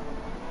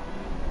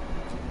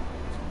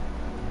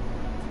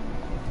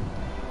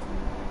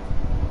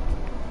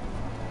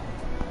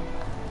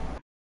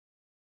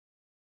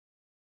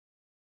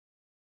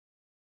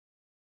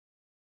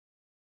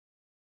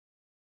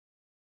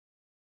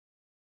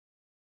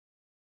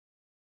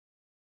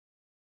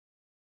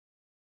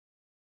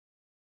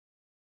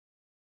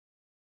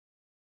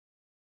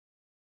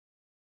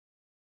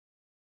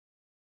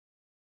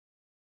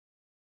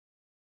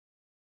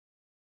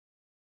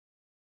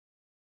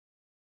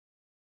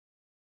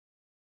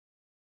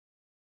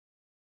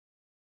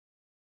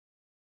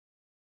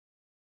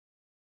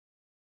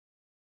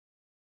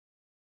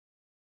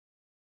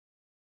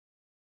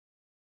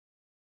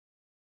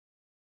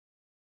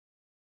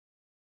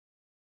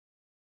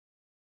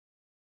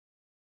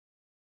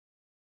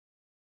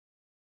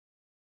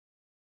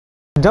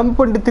ஜம்ப்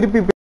பண்ணிட்டு திருப்பி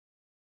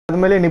அது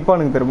மேலே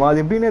நிற்பானுங்க தெரியுமா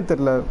அது எப்படின்னே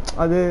தெரில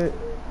அது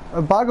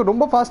பார்க்க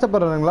ரொம்ப ஃபாஸ்ட்டாக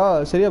போடுறானுங்களா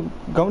சரியாக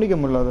கவனிக்க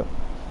முடியல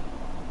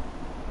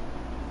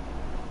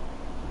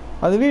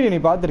அது வீடியோ நீ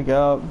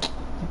பார்த்துருக்கியா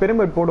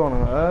பிரமிட்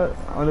போடுவானுங்க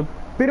அந்த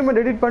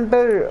பிரமிட் எடிட் பண்ணிட்டு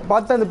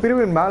பார்த்தா அந்த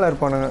பிரமிட் மேலே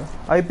இருப்பானுங்க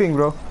ஐபிங்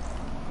ப்ரோ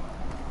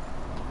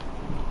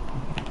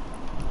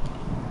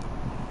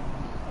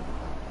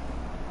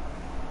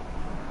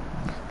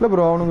இல்லை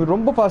ப்ரோ அவனுங்க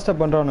ரொம்ப ஃபாஸ்ட்டாக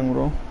பண்ணுறானுங்க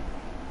ப்ரோ.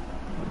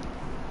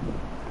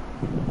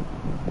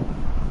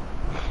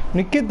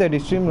 நிக்கே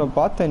தேடி ஸ்ட்ரீமில்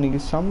பார்த்தேன்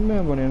இன்னைக்கு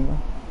செம்மையாக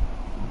பண்ணியிருந்தேன்.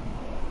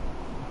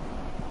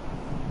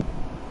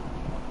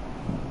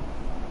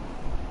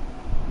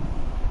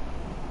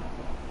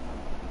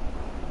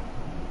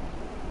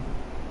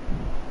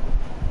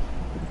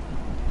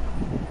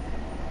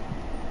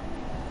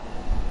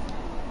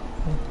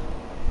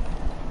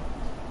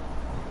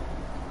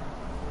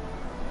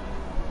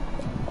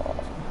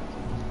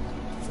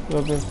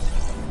 Okay.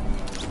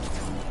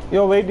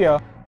 Yo, wait here.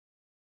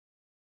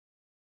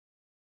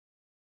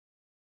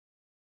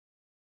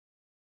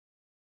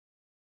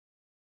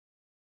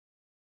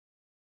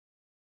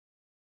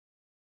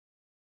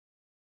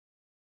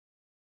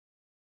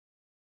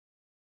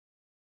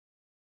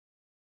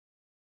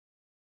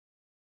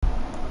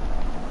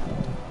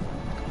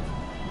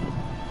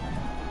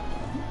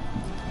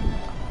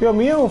 Yo,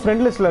 Mia உன்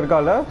ஃப்ரெண்ட் லிஸ்ட்ல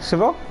இருக்கால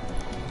சிவா?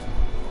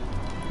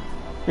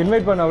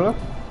 இன்வைட் பண்ணாவல?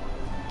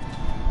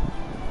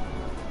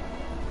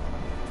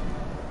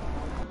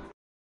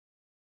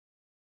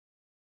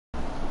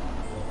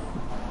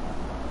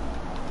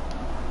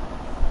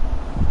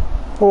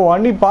 ஓ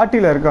அண்ணி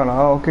பார்ட்டியில் இருக்கானா?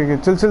 ஓகே ஓகே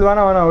சில்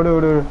வேணாம்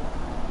விடு.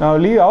 நான்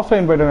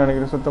ஆஃப்லைன் போயிட்டேன்னு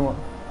நினைக்கிறேன் சுத்தமாக.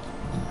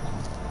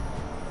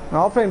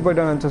 நான் ஆஃப்லைன்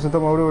போயிட்டேன்னு நினச்சேன்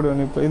சுத்தமாக. விடு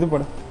நீ இப்போ இது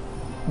பட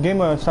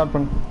கேமை ஸ்டார்ட்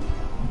பண்ணு.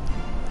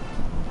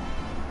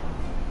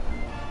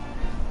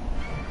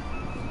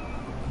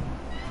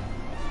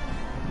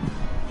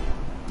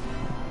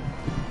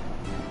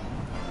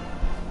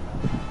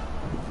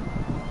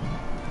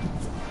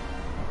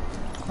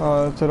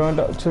 சரி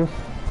வேண்டாம் சரி.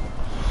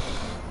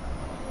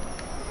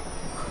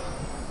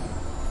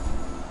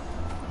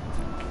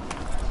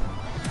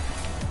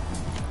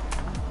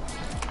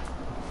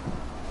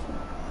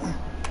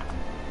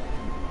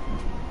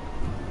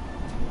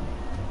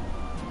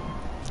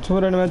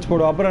 சும்மா 2 மேட்ச்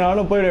போடுவோம். அப்புறம்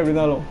நானும் போயிடும் எப்படி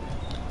இருந்தாலும்.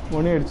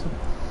 ஒன்றே ஆயிடுச்சு.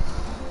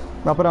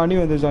 அப்புறம் அணி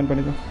வந்து ஜாயின்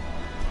பண்ணிக்கோ.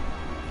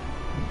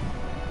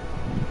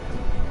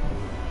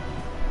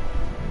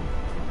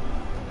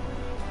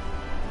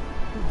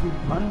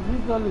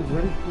 Girl is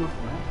very cute,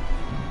 man.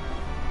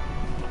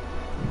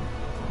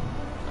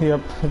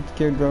 Yep, it's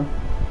cute girl.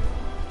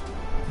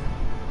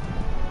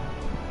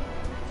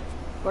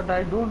 But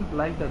I don't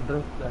like the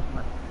dress that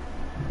much.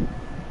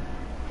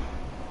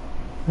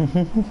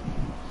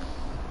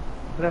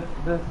 Dress.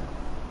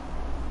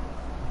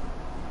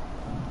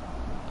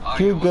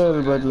 Cute girl,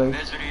 but like. In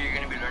this video, you're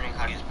gonna be learning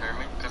how to use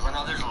pyramid, because I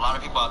know there's a lot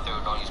of people out there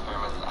who don't use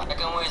pyramids. The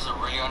second way is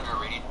really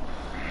underrated.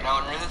 Now,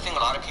 another thing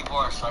a lot of people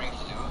are starting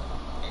to do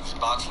is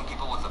boxing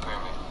people with a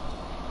pyramid.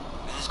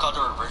 This is called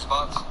a reverse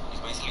box.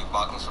 It's basically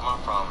boxing someone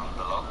from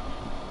below.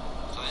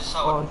 So this is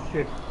how. Oh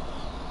shit.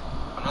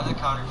 Another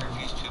counter if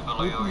he's two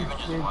below you, or even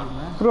just one.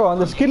 Bro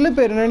அந்த skill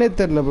பேர் என்னன்னே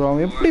தெரியல bro.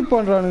 அவன் எப்படி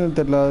பண்ணுறானுன்னு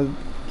தெரியல.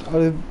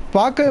 அது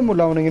பார்க்கவே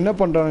முடியல அவனுக்கு என்ன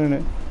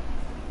பண்ணுறானுன்னு.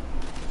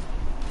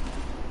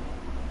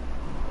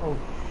 Oh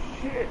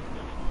shit.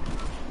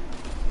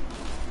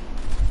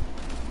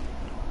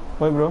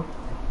 Why bro?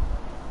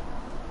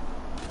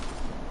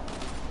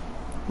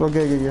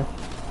 Okay.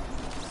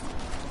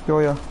 Yo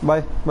yeah.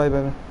 Bye.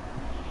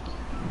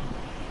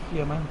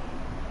 Yeah, man.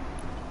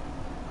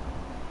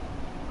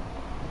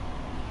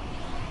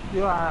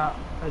 Yeah,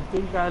 I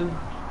think I'll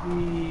be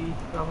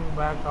coming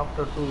back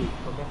after 2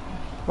 weeks, okay?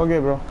 Okay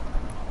bro.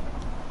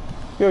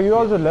 Yo, you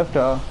also left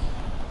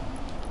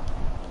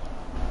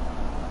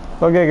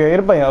Okay,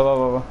 இருப்பையா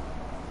வா.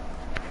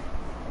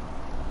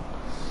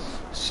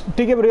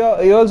 TK bro,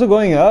 you also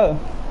going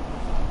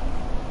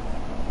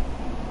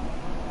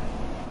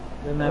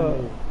Then I'm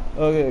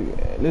Okay,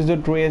 let's do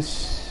trace.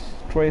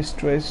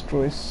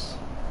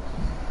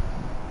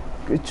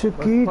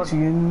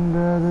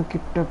 கிச்சக்கிச்சின்றது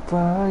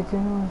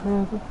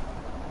கிட்டப்பாய்க்கிறது.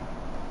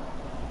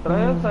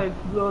 trials, I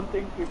don't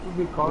think it will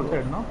be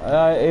counted, no?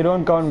 It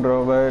don't count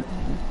bro, but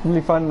it'll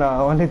be fun.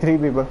 Only 3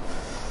 people.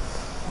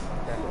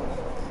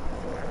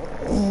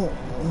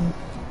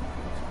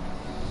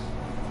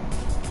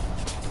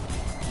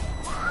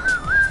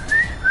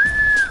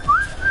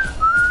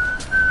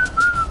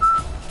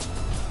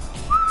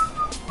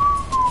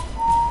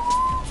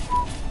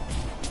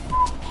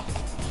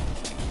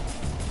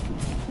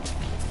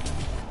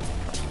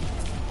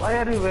 Why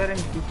are you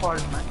wearing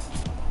default, man?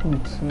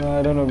 No,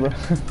 I don't know bro.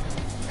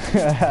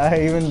 I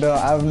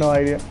have no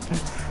idea.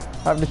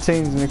 I have to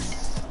change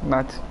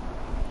match.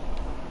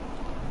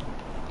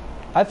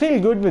 I feel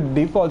good with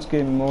default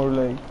skin more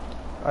like,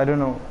 I don't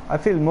know. I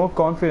feel more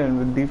confident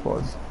with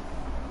defaults.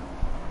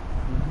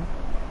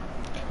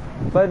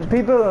 But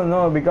people don't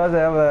know because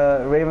I have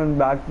a Raven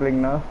back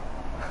bling now.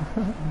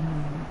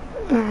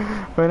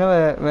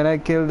 When I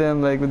kill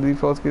them like with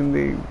default skin,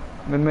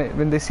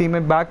 when they see my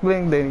back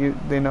bling,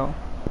 they know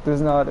this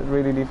is not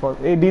really default.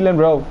 Hey Dylan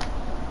bro.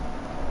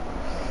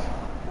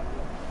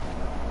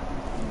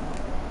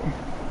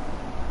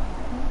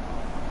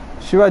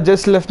 Shiva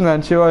just left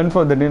man. Shiva in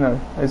for the dinner.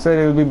 I said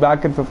he'll be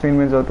back in 15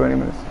 minutes or 20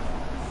 minutes.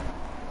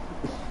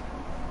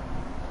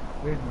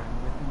 Wait, man,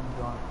 let me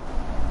join.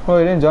 Oh,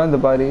 he didn't join the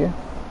party, yeah?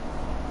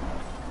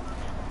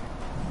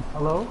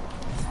 Hello?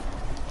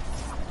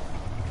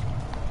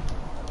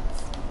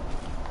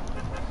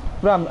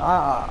 Bro,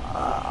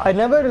 I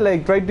never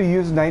like tried to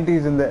use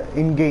 90s in the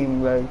in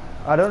game. Like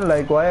I don't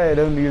like why I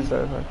don't use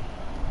that. Like,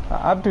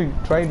 I have to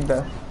try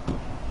that.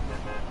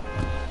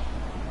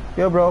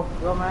 Yo, bro.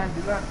 Yo, man,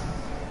 Dylan.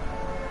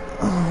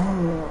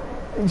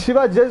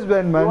 Shiva just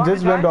went, man.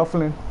 Just went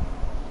offline.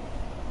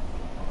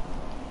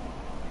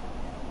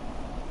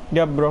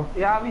 Yeah, bro.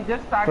 Yeah, we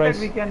just started. Price.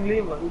 We can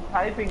leave. It's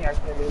hyping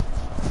actually.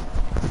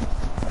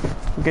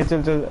 Okay,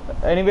 chill.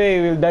 Anyway,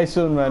 we'll die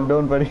soon, man.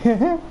 Don't worry.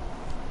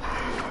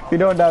 We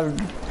don't have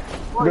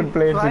good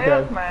players to Try us,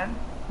 carry. man.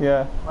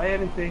 Yeah. Why are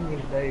you saying we'll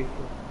die?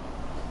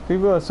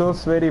 People are so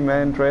sweaty,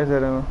 man. Try it, I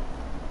don't know.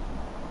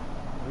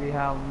 We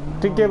have.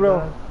 Take care,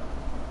 bro.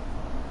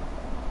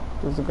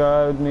 There's a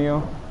guy with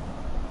Neo.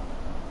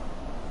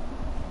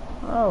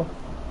 Oh.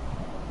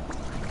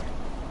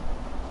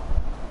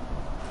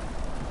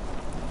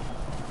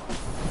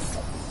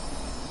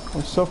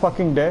 I'm so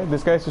fucking dead.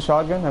 This guy's a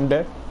shotgun. I'm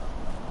dead.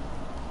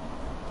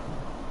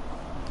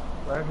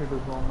 Where did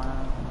you go,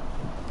 man?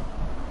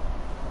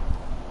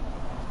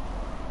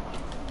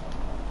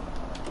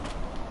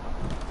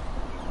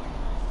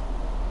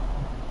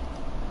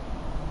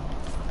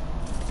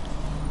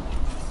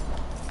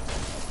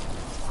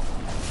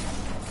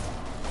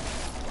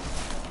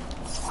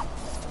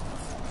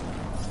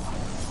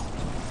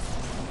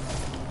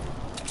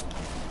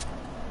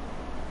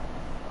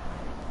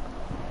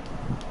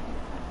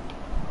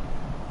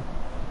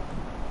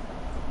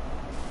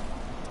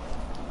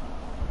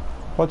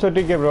 What's your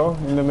ticket, bro?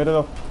 In the middle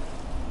of.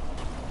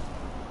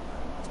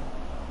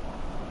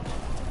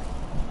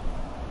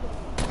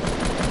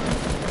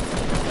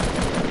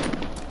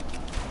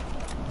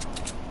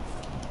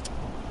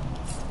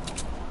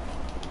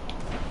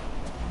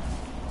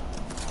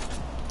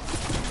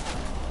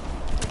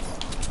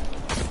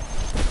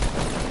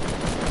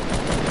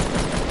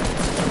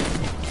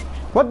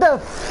 What the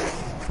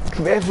f?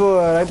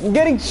 Wherefore? I'm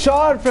getting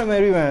shot from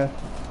everywhere.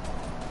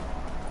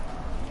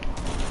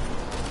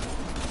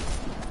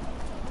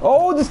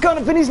 Oh, this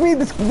gonna finish me.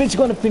 This bitch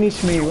gonna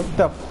finish me. What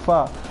the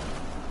fuck?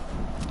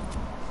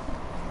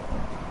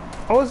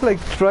 I was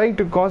like trying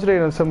to concentrate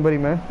on somebody,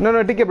 man.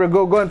 No, take it, bro.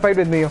 Go and fight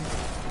with me.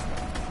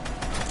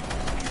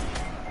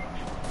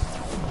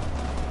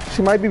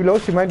 She might be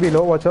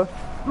low. Watch out.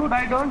 Dude,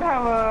 I don't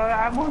have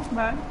ammo,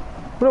 man.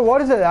 Bro,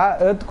 what is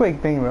that earthquake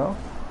thing, bro?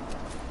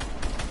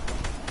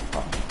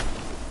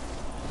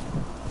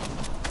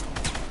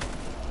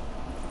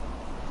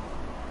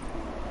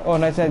 Oh,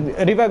 nice.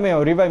 Revive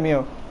me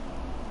out.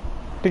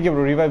 Take it,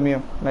 bro. Revive me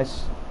up.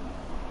 Nice.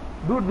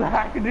 Dude,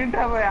 I didn't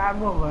have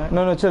ammo, man.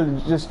 No, chill.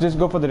 Just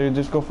go for the revive.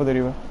 Just go for the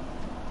revive.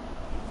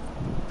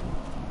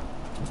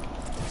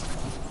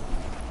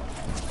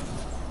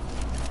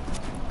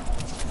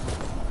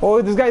 Oh,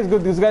 this guy is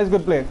good. This guy is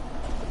good player.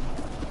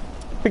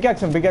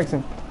 Pickaxe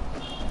him.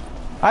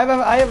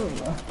 I have.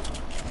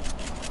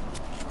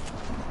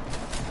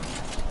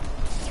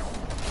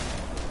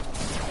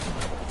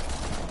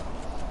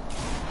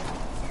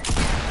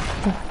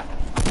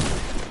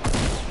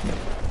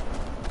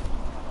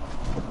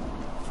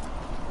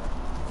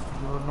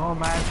 No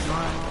match, no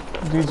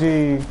ammo.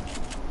 GG.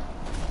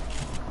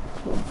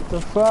 What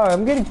the fuck?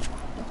 I'm getting.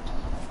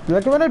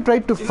 Like when I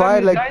tried to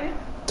fire, like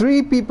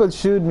 3 people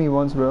shoot me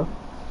once, bro.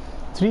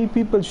 3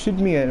 people shoot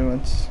me at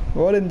once.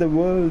 What in the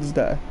world is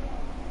that?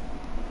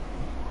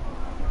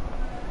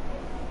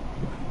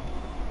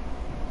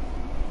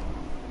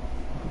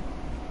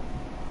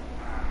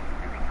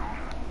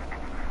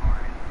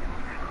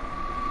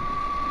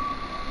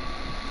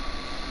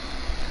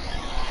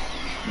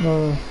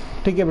 No,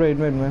 take a break,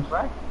 man.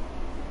 Right?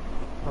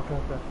 Okay.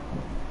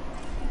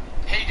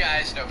 Hey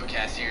guys,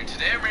 NovaCast here.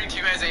 Today I'm bringing to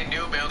you guys a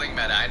new building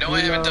meta. I know I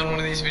haven't done one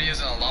of these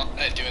videos in a long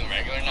time. Doing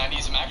regular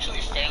 90s, I'm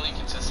actually fairly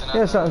consistent.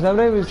 Yeah,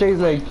 sometimes it says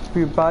like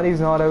parties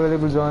not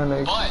available, join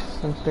like but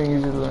something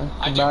usually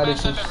I do bad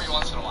mess up issues. every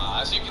once in a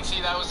while. As you can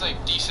see, that was like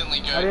decently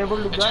good. Are you able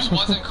to It just join?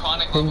 wasn't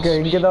chronic level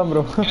speed.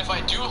 bro. And if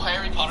I do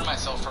Harry Potter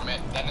myself from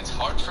it, then it's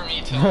hard for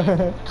me to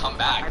like, come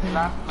back.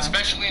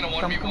 Especially in a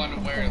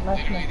 1v1 where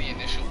literally the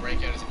initial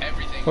breakout is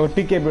everything. Oh,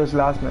 TK bro's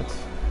last match.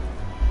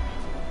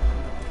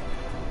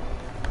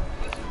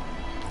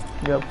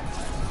 Yep.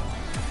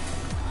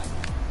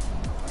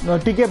 No,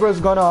 TK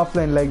bro's gone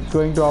offline, like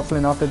going to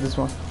offline after this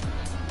one.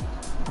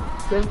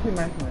 Selfie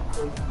match.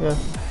 Yeah.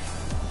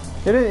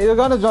 You're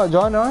gonna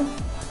join on?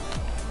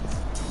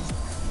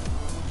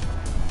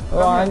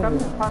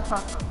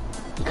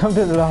 Come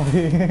to the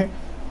lobby.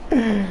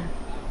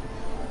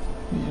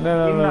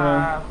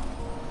 No.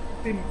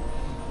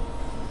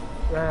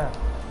 Yeah.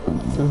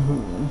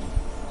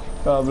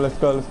 Let's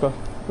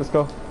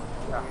go.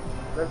 Yeah.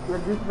 Let's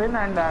get this win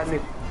and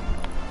leave.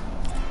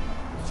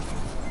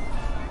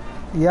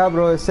 Yeah,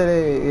 bro.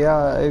 Yesterday,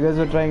 yeah, you guys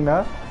were trying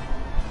now.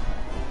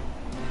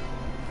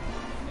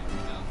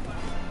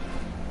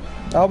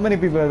 How many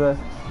people are there?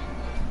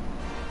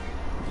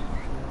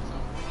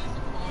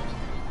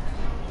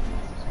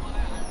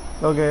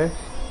 Okay.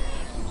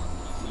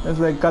 It's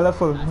like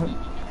colorful.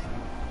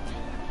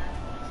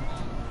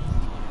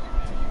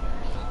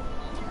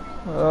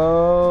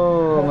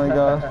 Oh my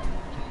god.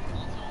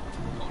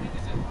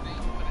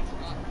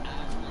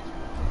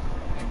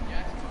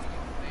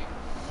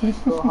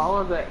 So how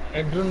was the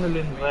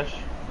adrenaline rush?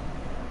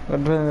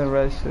 Adrenaline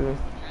rush.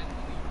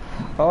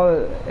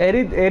 Oh,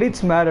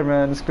 edits matter,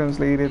 man. Scrims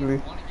immediately.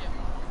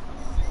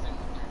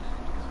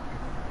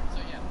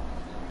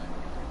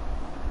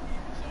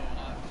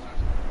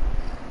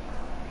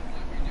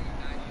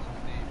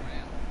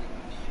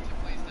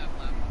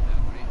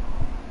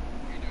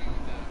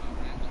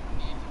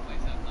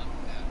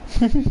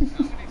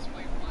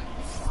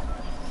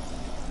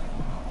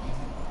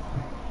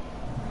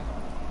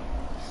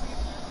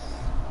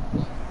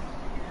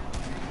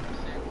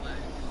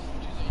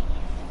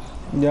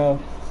 Yeah,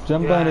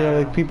 jump on it,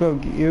 like people,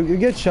 you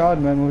get shot,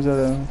 man. Most of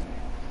them.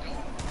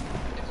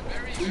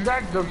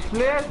 That the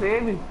player's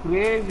aim is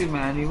crazy,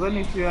 man. Even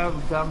if you have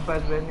jump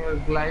pads when you're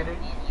gliding.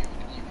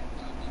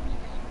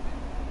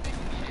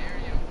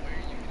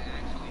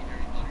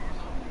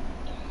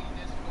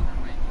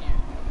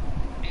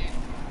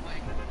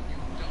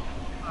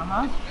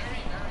 Uh-huh.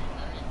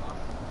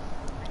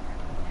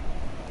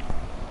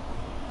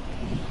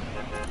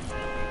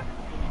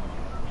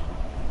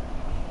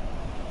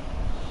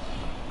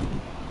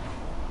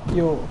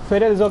 Yo,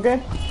 Fidel is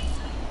okay?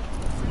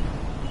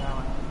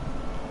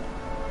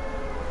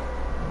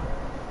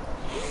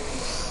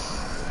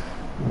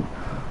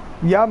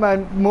 Yeah,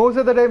 man. Most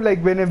of the time,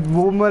 like when a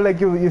boomer,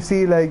 like you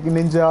see like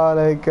Ninja,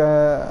 like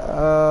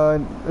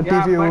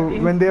TV,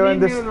 when they were in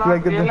this,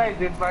 like realize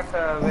it, but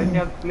when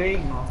you're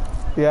playing, no.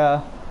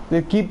 Yeah,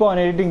 they keep on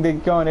editing. They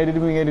keep on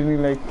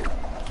editing. Like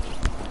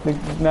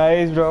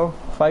nice, bro.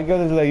 5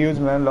 kills is like huge,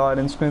 man. Lot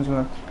and screens,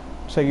 man.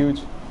 It's like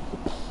huge.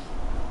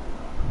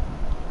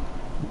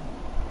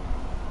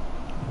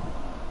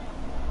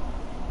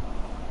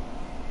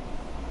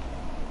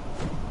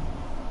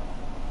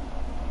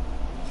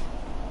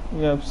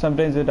 Yeah,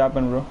 sometimes it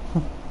happen, bro.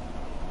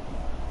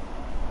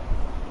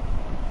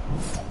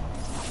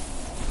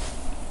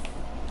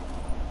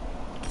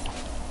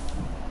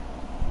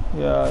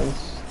 Yeah,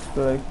 it's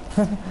like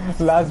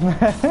last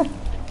match.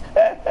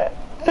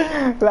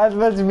 Last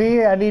match,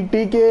 me, Annie,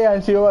 TK,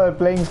 and Shiva were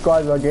playing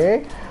squads.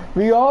 Okay,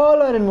 we all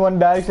are in one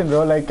direction,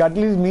 bro. Like at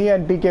least me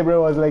and TK,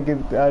 bro, was like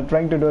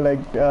trying to do like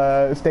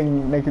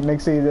staying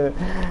next to each other.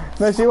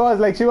 No, Shiva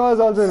was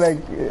also like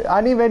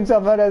Annie went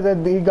somewhere else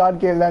and he got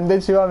killed, and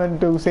then Shiva went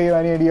to save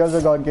Annie and he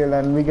also got killed,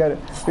 and we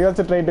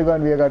also tried to go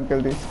and we got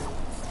killed.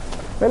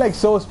 We're like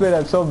so split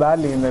up so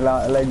badly in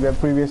the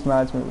previous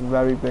match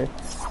where we played.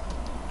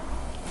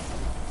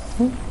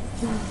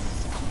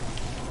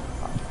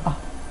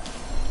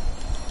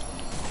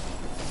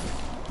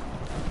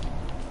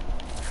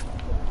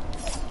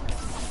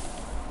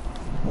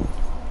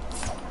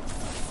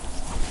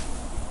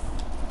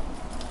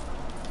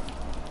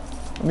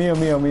 Mio.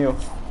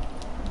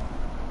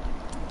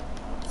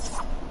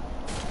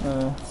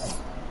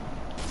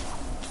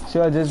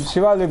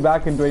 Shiva will be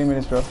back in 20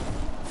 minutes, bro.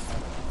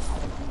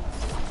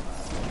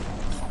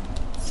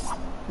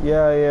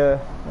 Yeah.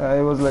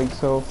 I was like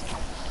so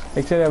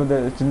excited about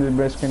the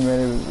breast skin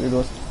when it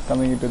was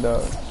coming into the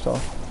store.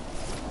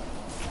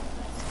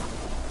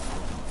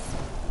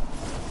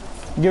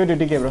 Give it to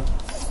TK, bro.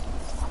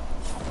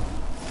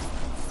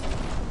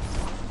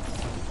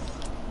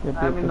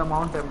 I'm in the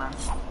mountain, man.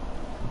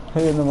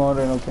 Hey, in the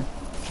mountain, okay.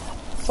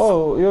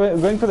 Oh, you're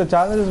going for the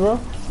challenges, bro?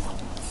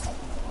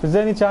 Is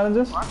there any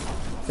challenges? What?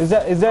 Is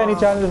there any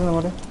challenges in the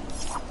mountain?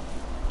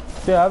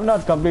 Yeah, I have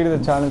not completed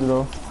the challenge,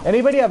 bro.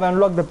 Anybody have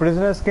unlocked the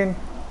prisoner skin?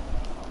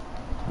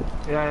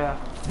 Yeah.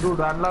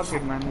 Dude, unlock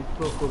it, man. It's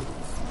so cool.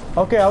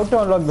 Okay, how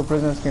to unlock the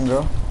prisoner skin,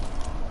 bro?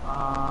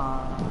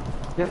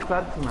 Just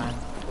search, man.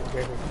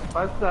 Get it.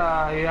 First,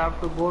 you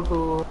have to go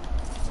to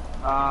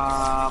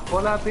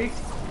Polar Peak.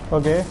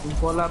 Okay. In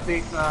Polar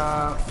Peak,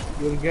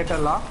 you'll get a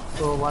lock.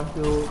 So once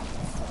you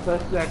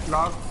search that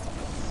lock,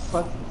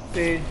 first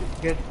stage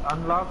gets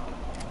unlocked.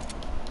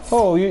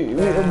 Oh,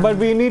 but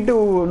we need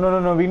to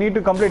no. We need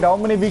to complete how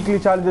many weekly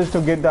challenges to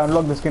get the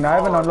unlock the skin? I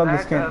haven't unlocked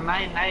the skin.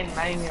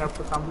 9. You have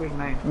to complete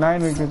 9.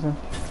 9 weekly.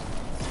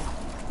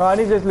 Oh,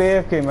 Ani's just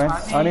AFK, man.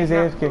 Ani's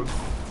AFK.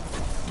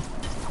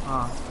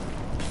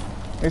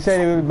 He said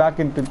he will be back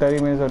in 30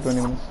 minutes or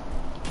 20 minutes.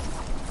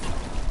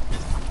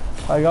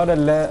 I got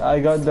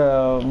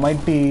the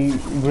mighty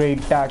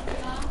great tack.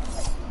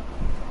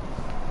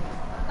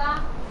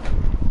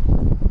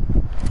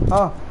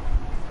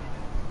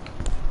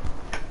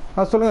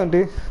 சொல்லுங்க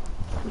aunty.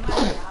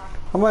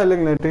 அம்மா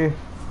இல்லைங்களா aunty?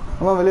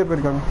 அம்மா வெளியே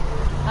போயிருக்காங்க.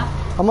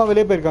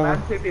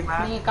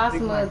 நீங்க காசு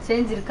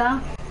change இருக்கா?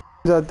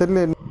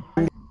 தெரியல,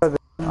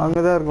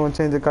 அங்கதான் இருக்கும்,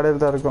 சேஞ்ச்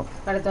கடையில் தான் இருக்கும்.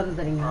 கடை திறந்து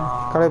தரீங்களா?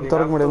 கடை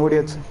திறக்க முடியாது,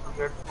 மூடியாச்சு.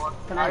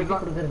 நான் எப்படி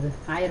கொடுக்கறது?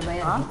 1000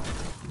 ரூபாயா?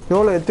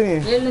 எவ்வளோ எத்தனை?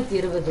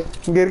 720.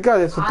 இங்க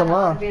இருக்காது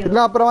சுத்தமா? இல்ல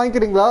அப்புறம்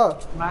வாங்கிக்கிறீங்களா?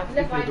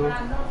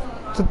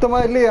 சுத்தமா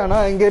இல்லையாண்ணா?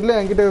 இங்க இல்லை,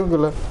 என்கிட்ட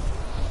இருக்குல்ல.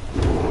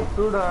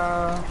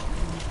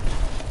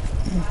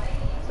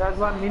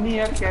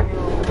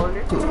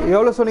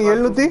 எவ்வளோ சொன்னீங்க?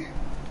 720.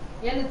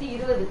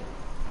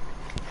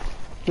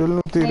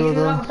 720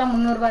 விட்டா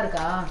 300 ரூபாய்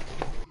இருக்கா?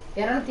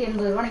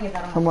 280 ரூபாய் நீங்க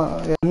தரணும். ஆமா,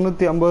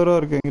 250 ரூபா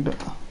இருக்கு என்கிட்ட.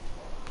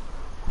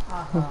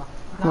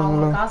 நான்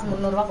உங்களுக்கு காசு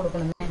 300 ரூபாய்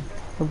கொடுக்கணுமே.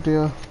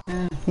 அப்படியா?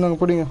 நாங்க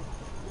பிடிங்க.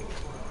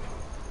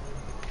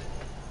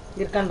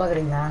 இருக்கான்னு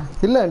பாக்குறீங்களா?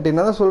 இல்லை ஆண்டி,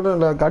 நான் தான்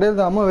சொல்கிறேன்ல, கடையில்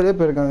தான் அம்மா வெளியே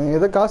போயிருக்காங்க,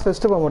 ஏதோ காசு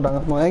வச்சுட்டு போக மாட்டாங்க.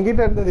 அம்மா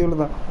என்கிட்ட இருந்தது இவ்வளோ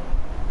தான்.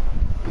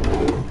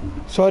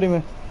 Sorry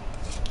ma'am,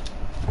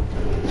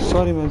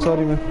 sorry ma'am,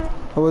 sorry ma'am.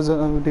 I was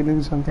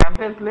telling something.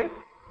 Campus play?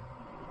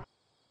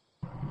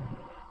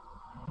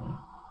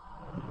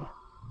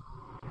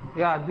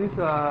 Yeah, this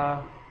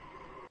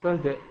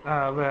Thursday.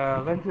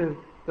 Wednesday,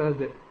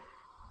 Thursday.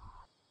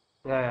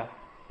 Yeah.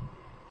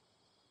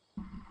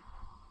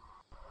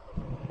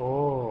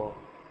 Oh.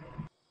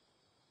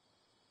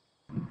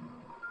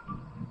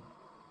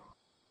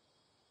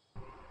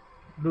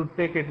 Dude,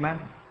 take it, man.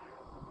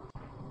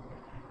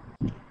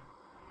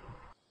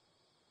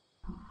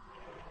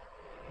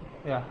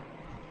 Yeah.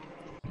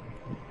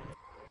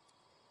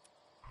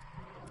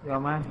 Yeah,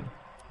 man.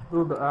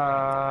 Dude,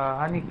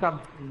 honey, come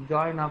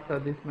join after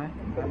this, man.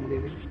 I'm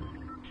leaving.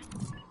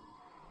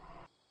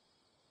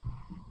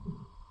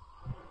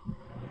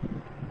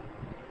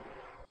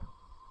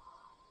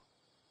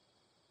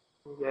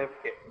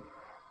 AFK.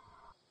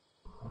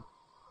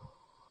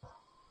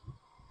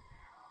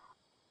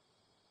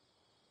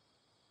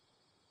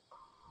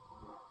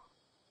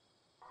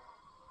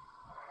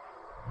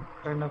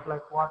 Kind of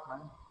like what,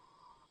 man?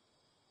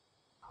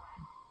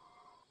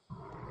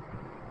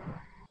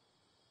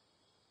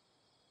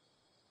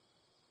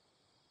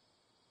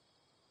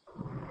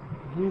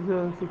 He's a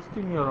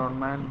 16-year-old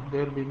man.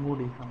 They'll be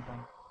moody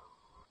sometimes.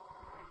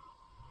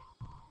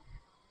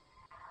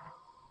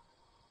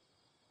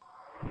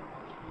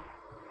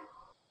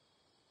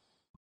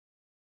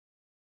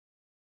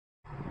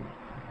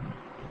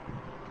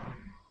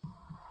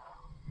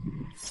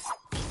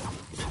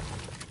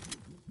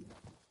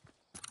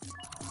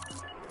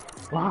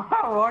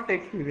 Wow, what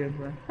experience,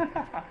 man.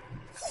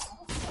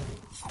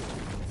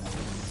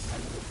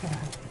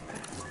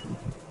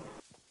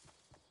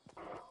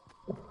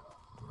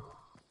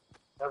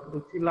 Have to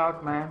chill out,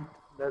 man.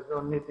 That's the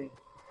only thing.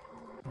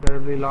 There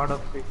will be a lot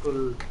of people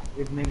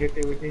with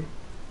negativity,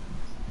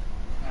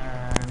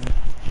 and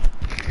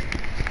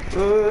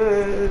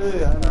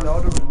I'm in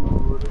order.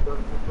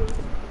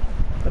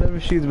 Whatever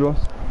she's, bro.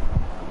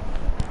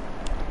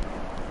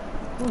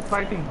 who's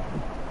fighting?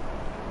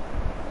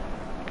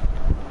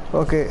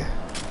 Okay.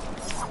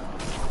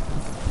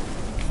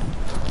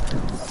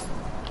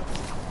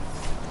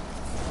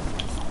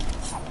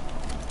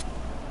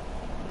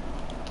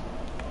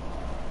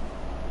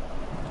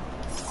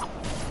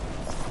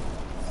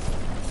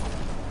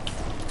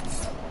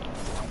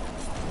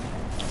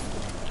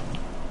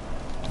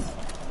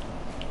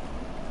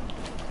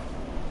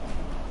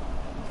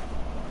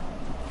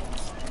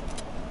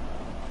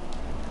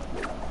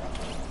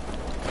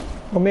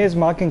 Ome is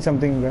marking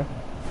something there.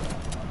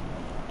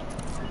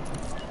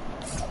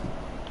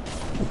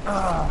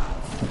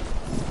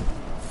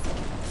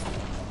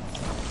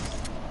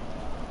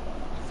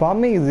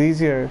 Farming is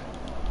easier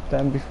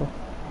than before.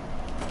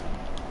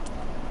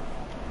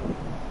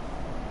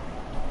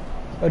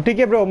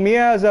 TK bro,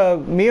 Mia has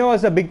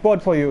a big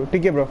pot for you.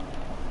 TK bro,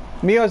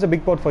 Mia has a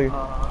big pot for you.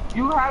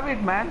 You have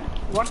it, man.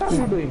 What are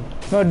you doing?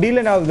 No,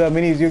 Dylan have the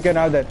minis. You can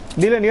have that.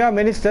 Dylan, you have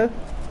minister?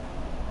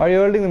 Are you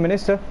holding the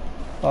minister?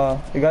 You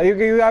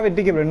have it,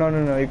 TK bro.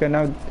 No. You can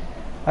have.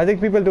 I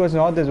think people towards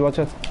north is watch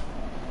us.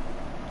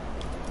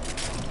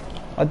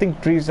 I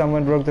think trees.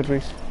 Someone broke the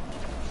trees.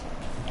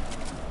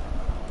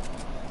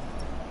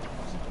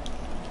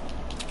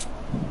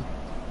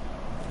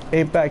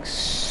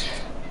 Apex.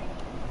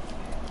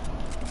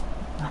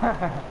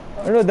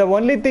 No, the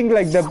only thing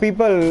like the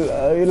people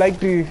like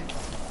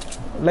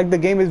the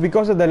game is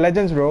because of the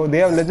legends, bro. They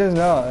have legends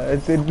now.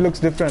 It looks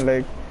different,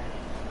 like.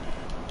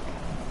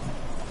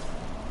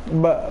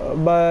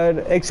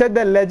 But except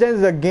the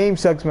legends, the game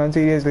sucks, man.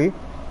 Seriously.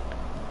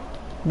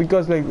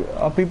 Because like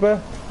people,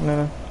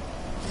 no.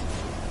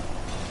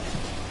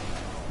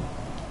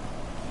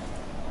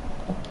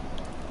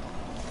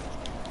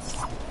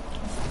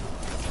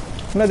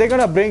 No, they're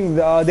gonna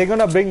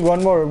bring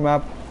one more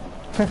map.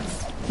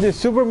 This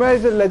Superman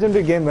is a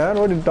legendary game, man.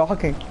 What are you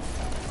talking?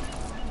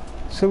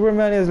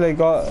 Superman is like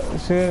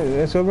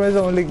Superman is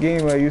the only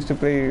game I used to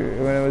play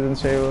when I was in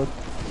childhood,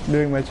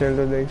 during my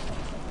childhood days.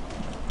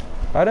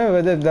 I don't know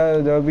whether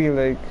that'll be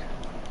like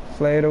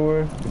flight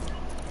over.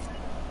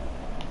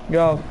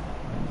 Yo,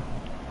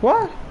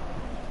 what?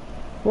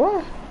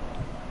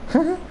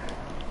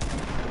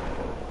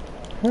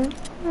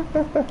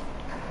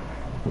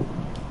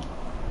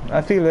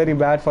 I feel very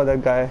bad for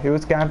that guy. He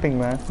was camping,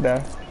 man,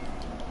 there.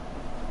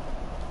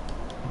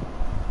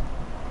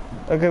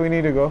 Okay, we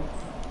need to go.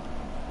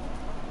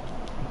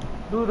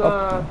 Do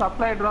the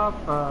supply drop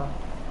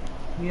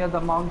near the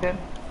mountain.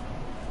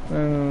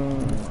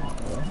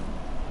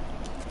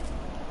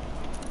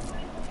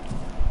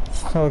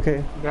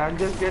 Okay. Yeah, I'll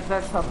just get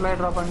that supply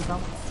drop and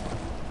come.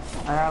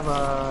 I have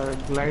a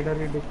glider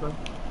deployed.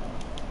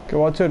 Okay,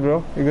 watch it,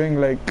 bro. You're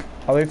going like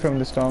away from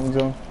the storm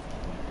zone.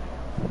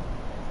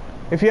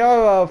 If you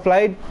have a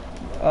flight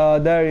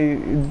there, you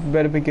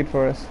better pick it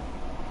for us.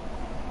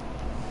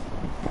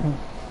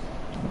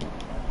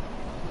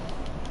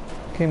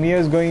 Okay, Mia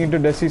is going into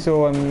Desi,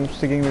 so I'm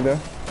sticking with her.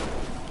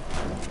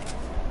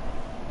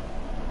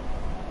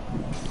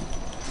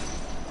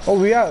 Oh,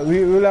 we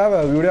will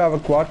have a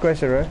quad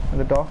crusher, right? At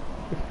the top.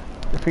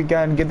 If we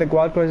can get the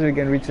quad crusher, we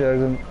can reach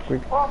there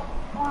quick.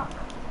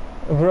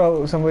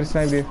 Bro, somebody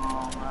sniped you.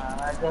 Oh man,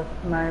 I just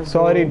sniped.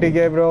 Sorry,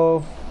 TK,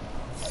 bro.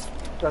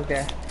 It's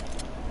okay.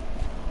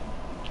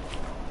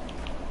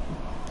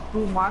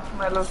 2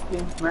 marshmallow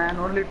skins, man.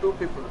 Only 2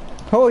 people.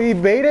 Oh, he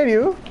baited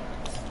you?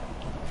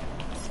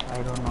 I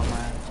don't know,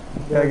 man.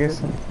 Yeah, I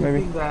guess maybe.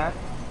 Sitting there.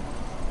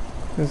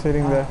 Just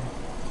sitting there.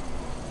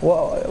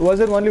 Was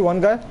it only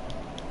one guy?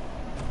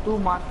 2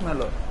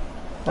 marshmallows.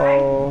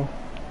 Oh.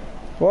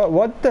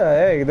 What the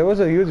heck? There was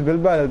a huge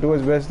build battle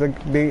towards west.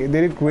 Like, they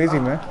did crazy,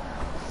 man.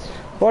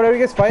 What, are you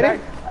guys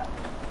fighting?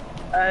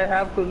 I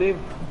have to leave.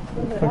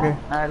 Okay.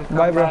 I'll come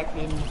Bye, bro. back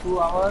in 2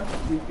 hours.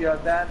 If you are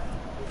there,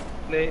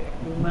 play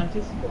 2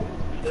 matches.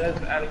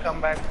 Yes, I'll come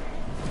back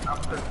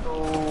after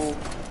 2.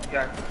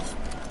 Yeah.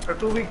 After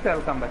 2 weeks,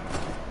 I'll come back.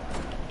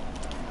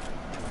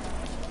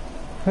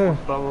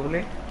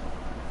 Probably.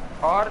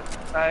 Or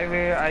I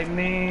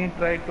may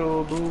try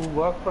to do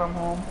work from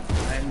home.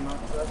 I'm not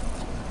sure.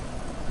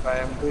 If I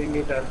am doing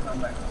it, I'll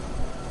come back.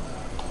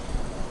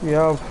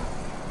 Yeah.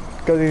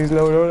 Because he's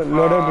loaded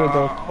with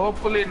the...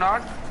 Hopefully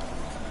not.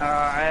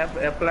 I have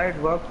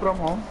applied work from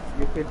home.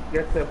 If it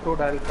gets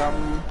approved, I'll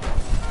come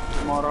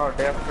tomorrow or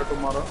day after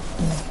tomorrow.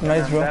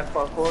 Nice, And bro. that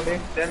for 4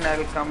 days. Then I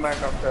will come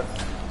back after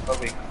a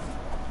week.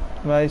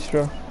 Nice,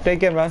 bro. Take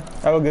care, man.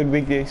 Have a good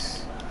week,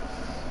 days.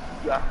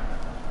 Yeah.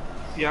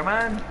 Yeah,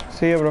 man.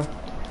 See you, bro.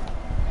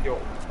 Yo,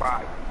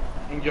 bye.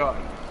 Enjoy.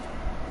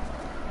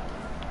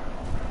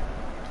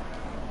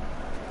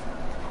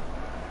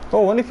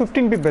 Oh, only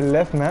 15 people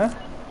left, man.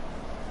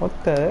 What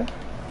the heck?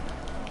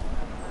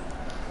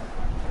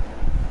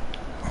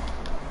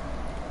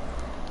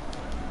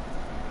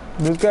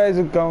 These guys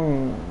will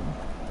come.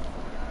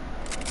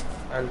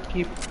 I'll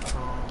keep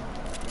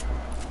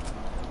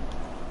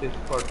this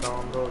for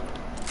download.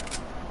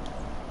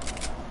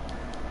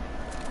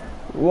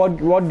 What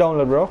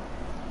download, bro?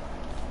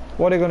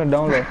 What are you gonna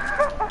download?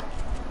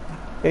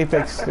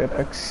 Apex.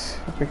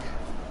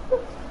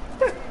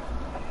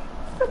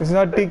 It's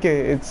not TK,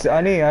 it's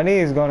Ani. Ani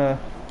is gonna...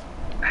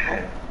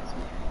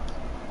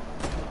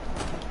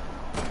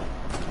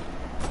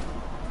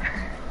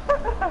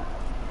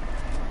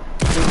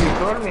 You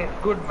told me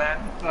it's good, man.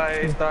 So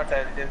I thought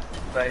I'll just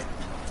try.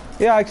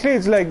 Yeah, actually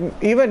it's like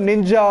even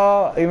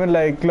Ninja, even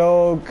like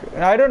Cloak.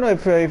 I don't know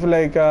if this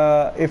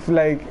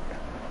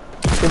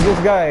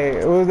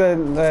guy, who's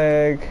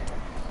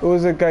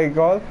the guy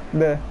called?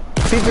 The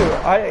Tifu.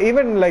 I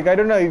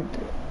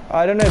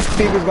don't know if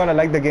Steve is gonna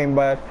like the game,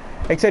 but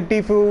except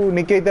Tifu,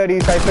 Nikkei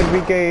 30, Cypher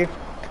BK,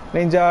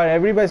 Ninja,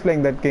 everybody's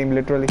playing that game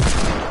literally.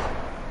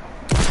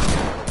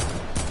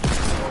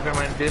 Okay,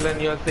 man. Dylan,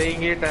 you're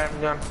saying it.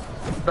 I'm not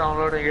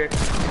downloading it.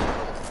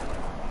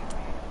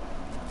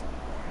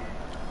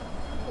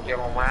 Okay,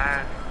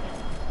 man.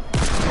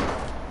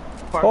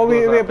 Oh,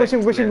 we are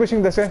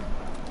pushing this way.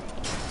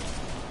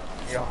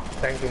 Yeah,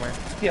 thank you, man.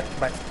 Yeah,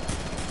 bye.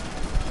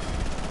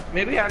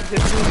 Maybe I'll just do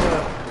the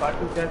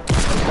party test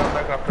and come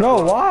back after.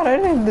 No, what? I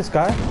didn't hit this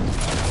guy.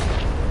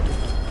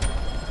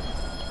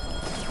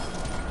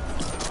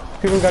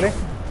 People guarding.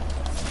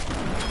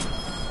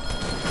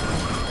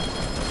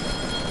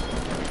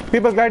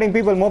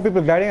 More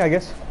people guarding, I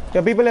guess.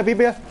 Yeah, people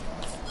here.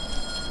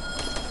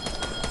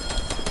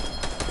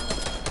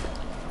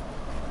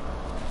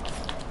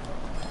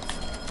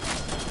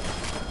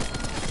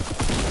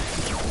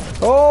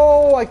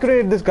 Oh, I couldn't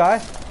hit this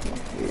guy.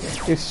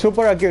 It's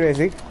super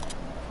accuracy.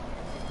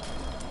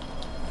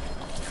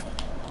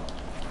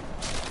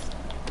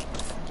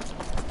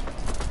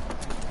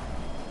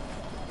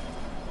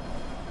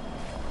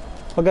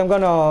 Okay, I'm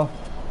gonna...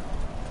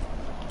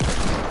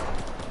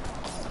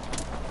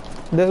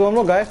 There's one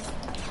more guy.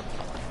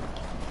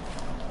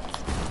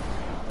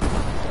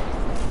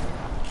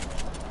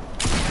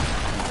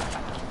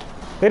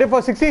 Hit it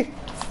for 60.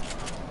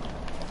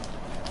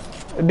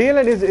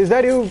 DLN, is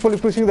that you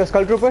pushing the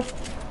Skull Trooper?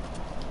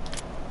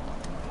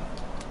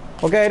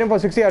 Okay, I hit him for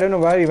 60. I don't know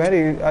where he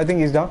went. I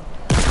think he's down.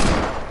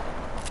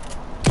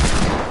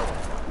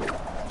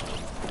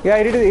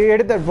 Yeah, he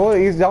hit that 4.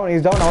 He's down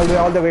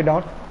all the way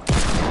down.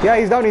 Yeah,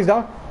 he's down.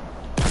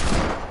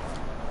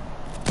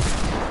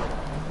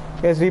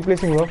 Yes,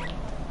 replacing, bro.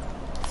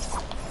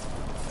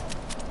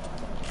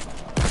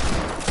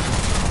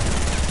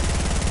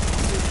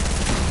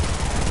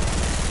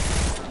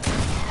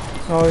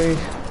 Oh,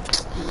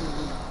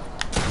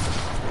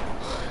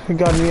 he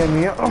got me and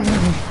Mia.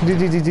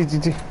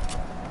 GG.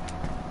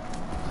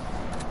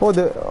 Oh,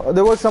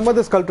 there was some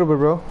other Skull Trooper,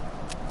 bro.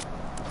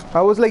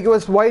 I was like, it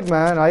was white,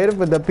 man. I hit him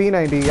with the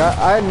P90.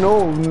 I have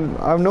no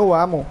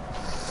ammo.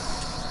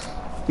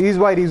 He's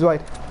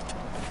white.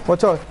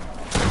 Watch out.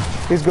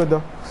 He's good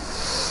though.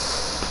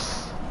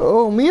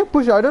 Oh, Mio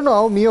push. I don't know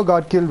how Mio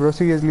got killed, bro.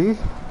 Seriously.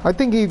 I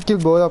think he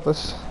killed both of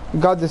us.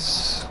 Got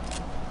this.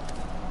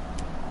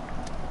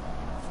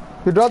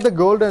 You dropped the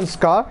golden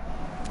scar.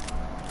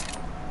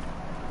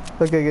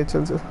 Okay, get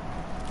chill.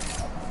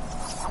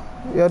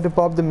 You have to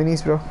pop the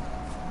minis, bro.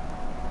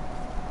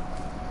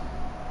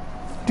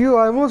 Dude,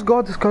 I almost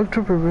got the skull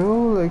trooper,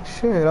 bro. Like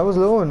shit, I was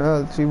low on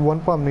health. She one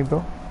palm me,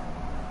 bro.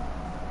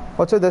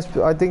 Also,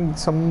 I think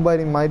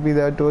somebody might be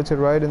there towards it,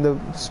 right in the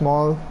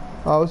small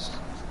house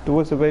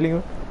towards the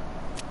railing.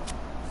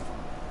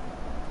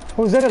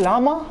 Oh, is that a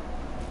llama?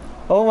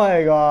 Oh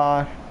my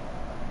god.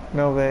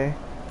 No way.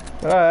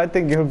 I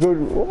think you're good.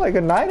 Oh, like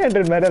a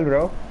 900 medal,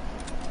 bro.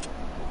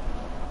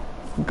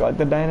 Got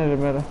the 900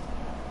 medal.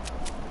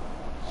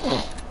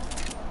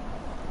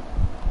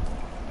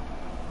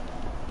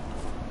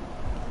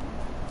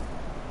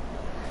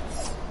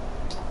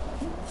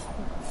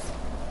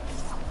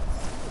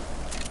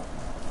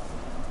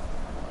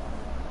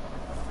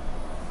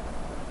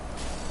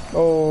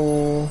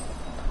 Oh.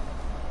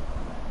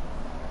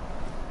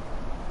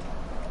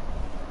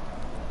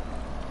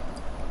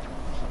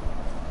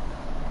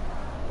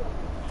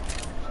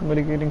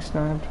 Somebody getting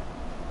snapped.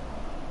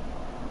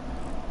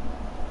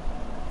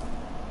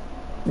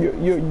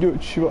 You,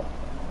 Shiva.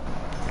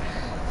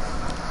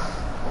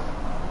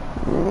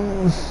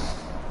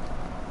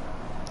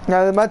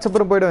 Yeah, the match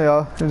அப்புறம் போய்டும் யா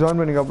join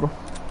பண்ணிக்க அப்புறம்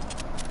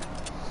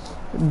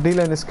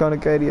D-line is kind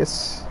of curious.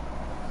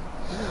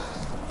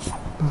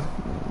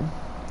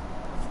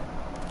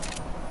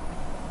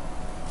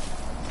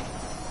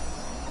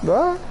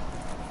 What?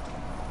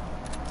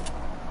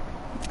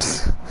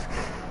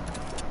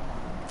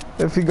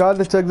 If you got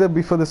the check there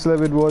before the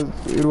slab,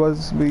 it was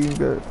being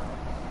good.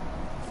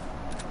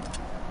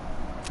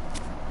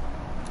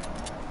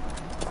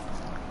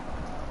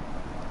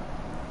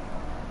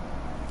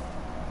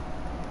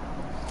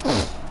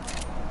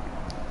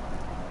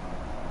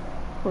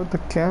 Oh,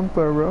 the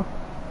camper, bro.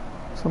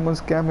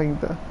 Someone's camping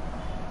there.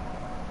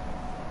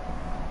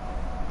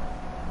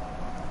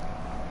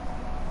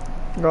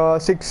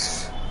 Six,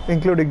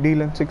 including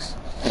D-line, 6.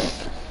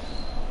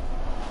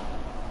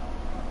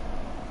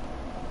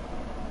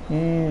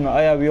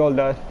 Yeah, we all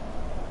died.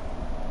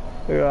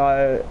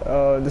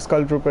 The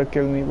skull trooper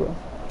killed me, bro.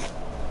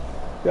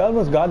 We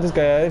almost got this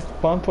guy. I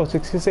pumped for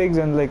 66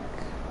 and like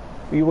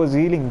he was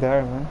healing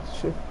there, man.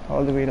 Shit,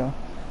 all the way down.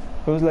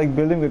 I was like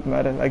building with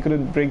metal. I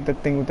couldn't break that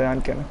thing with the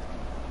hand cannon.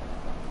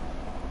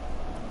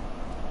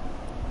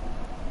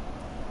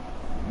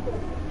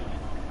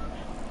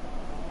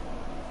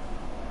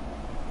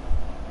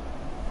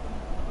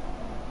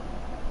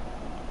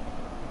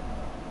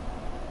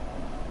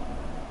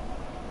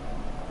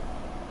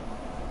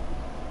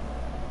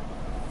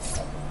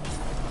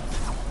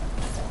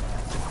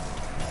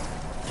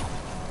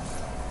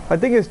 I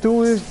think it's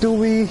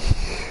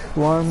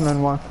 2v1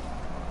 and 1.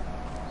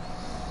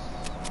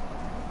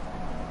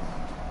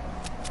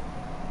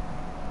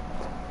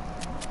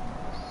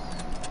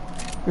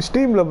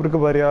 ஸ்ட்ரீம்ல இருக்கு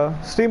பாரியா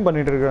stream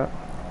பண்ணிட்டு இருக்கேன்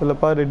இல்ல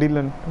பாரு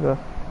Dilan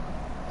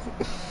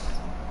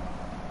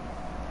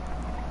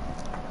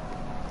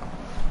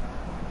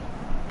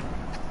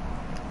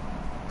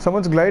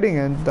someone's gliding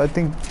and I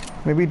think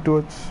maybe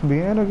towards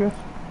behind, I guess.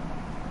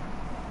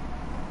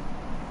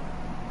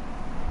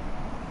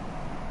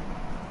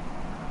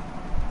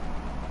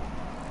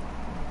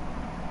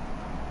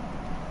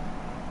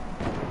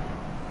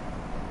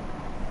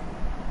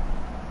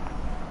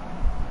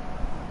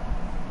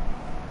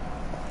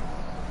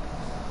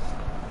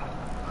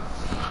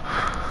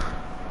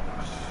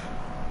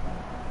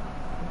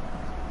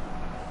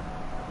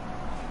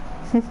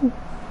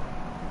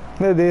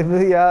 No,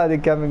 they're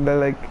coming.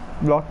 They're like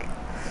block.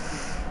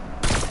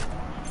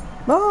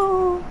 No,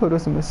 it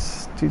was a miss.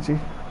 GG.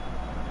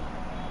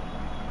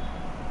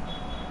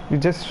 You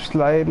just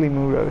slightly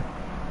moved away.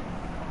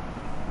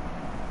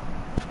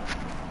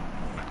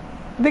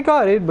 They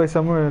got hit by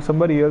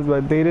somebody else,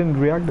 but they didn't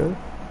react.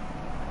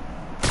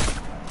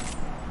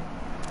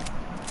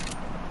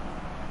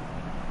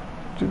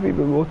 Two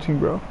people watching,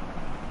 bro.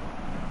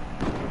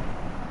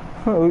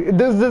 Oh,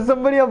 there's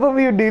somebody above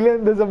you, Dylan.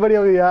 There's somebody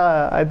above you.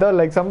 Yeah, I thought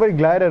like somebody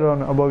glided on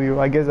above you.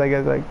 I guess like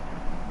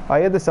I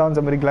heard the sound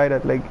somebody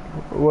glided. Like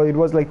well, it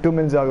was like 2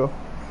 minutes ago.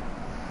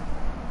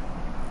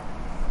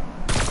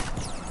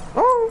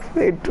 Oh,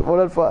 wait,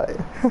 105.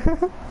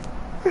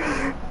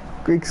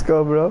 Quick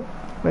score, bro.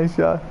 Nice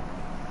shot.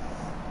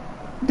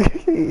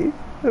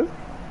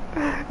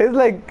 it's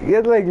like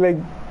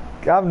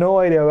I have no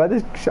idea where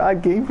this shot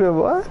came from.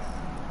 What?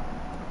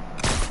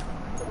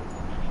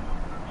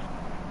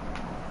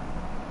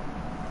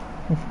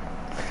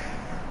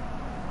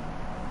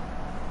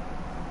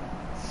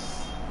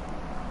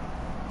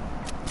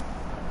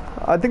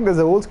 I think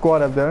there's a whole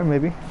squad up there,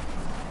 maybe.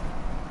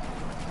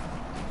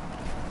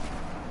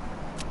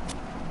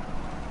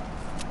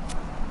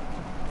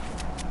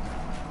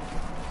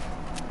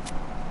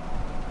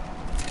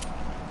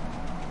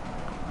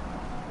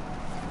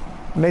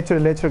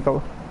 Nature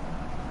cover.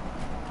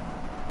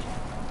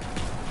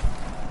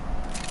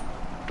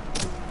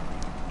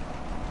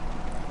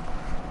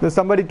 There's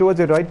somebody towards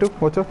your right too.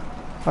 Watch out.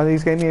 And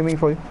he's aiming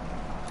for you.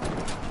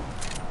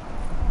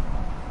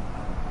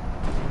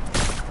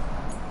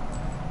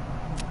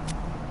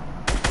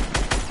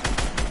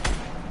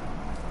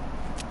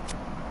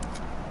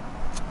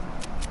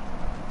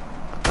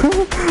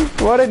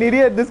 What an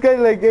idiot. This guy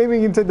is like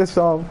aiming inside the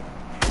storm.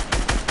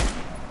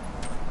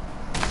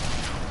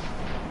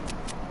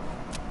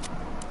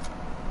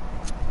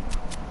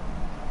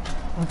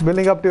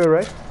 Building up to your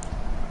right.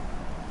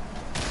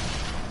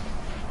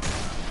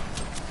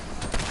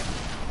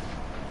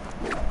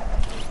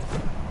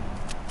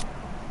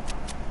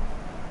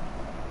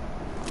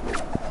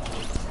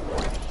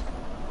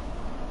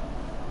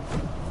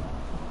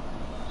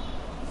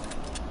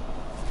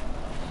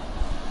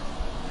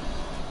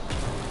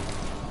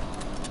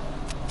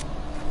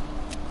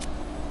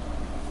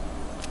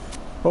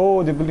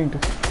 Oh, they're building too.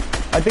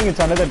 I think it's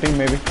another team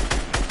maybe.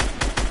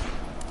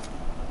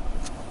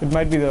 It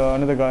might be the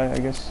another guy, I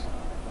guess.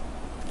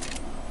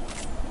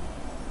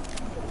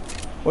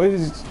 Why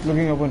is he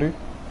looking up on you?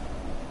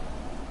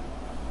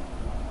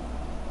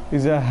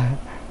 Is that...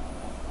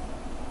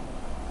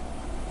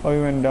 Oh, he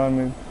went down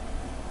maybe.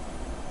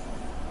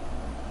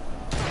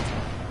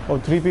 Oh,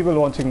 3 people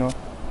watching now.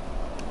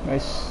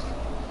 Nice.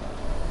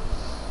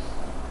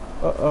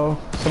 Uh-oh.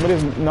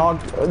 Somebody's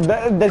knocked.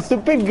 That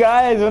stupid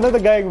guy is one of the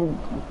guy who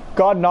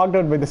got knocked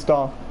out by the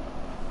storm.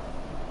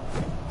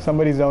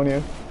 Somebody's down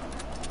here.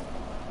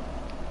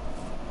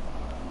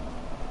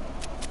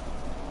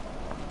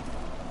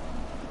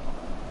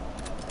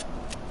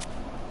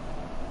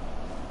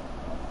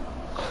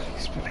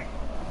 He's spinning.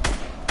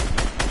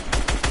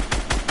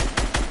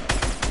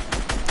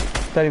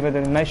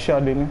 35, nice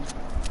shot, Dylan.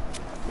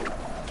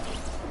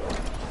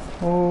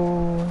 Oh.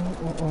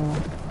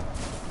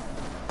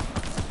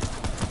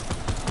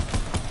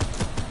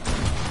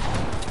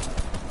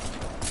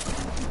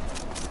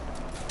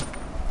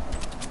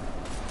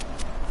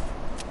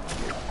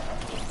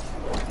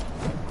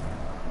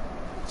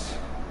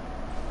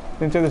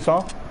 Into the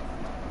song.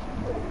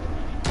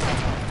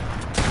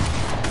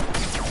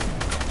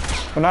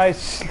 Oh,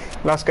 nice.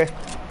 Last guy.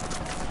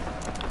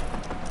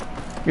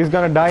 He's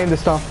gonna die in the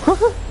storm.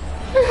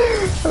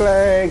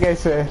 Like I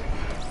said.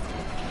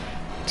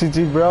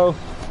 GG, bro.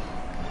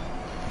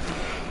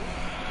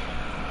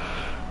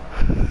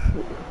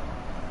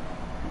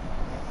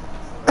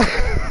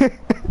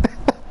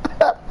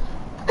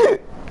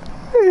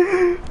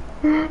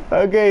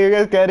 Okay, you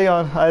guys carry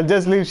on. I'll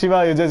just leave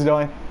Shiva, you just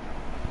join.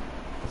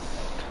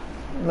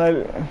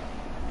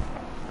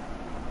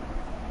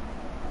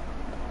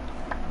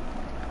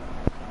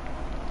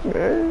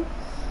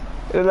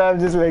 I'm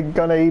just like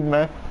gonna eat,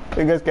 man.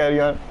 You guys carry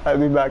on. I'll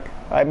be back.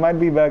 I might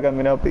be back. I'm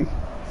in a pee.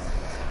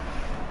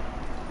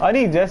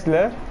 Ani just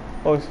left.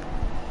 Oh.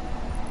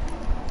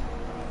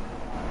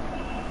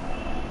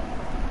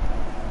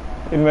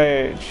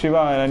 Invite Shiva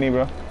and Ani,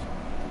 bro.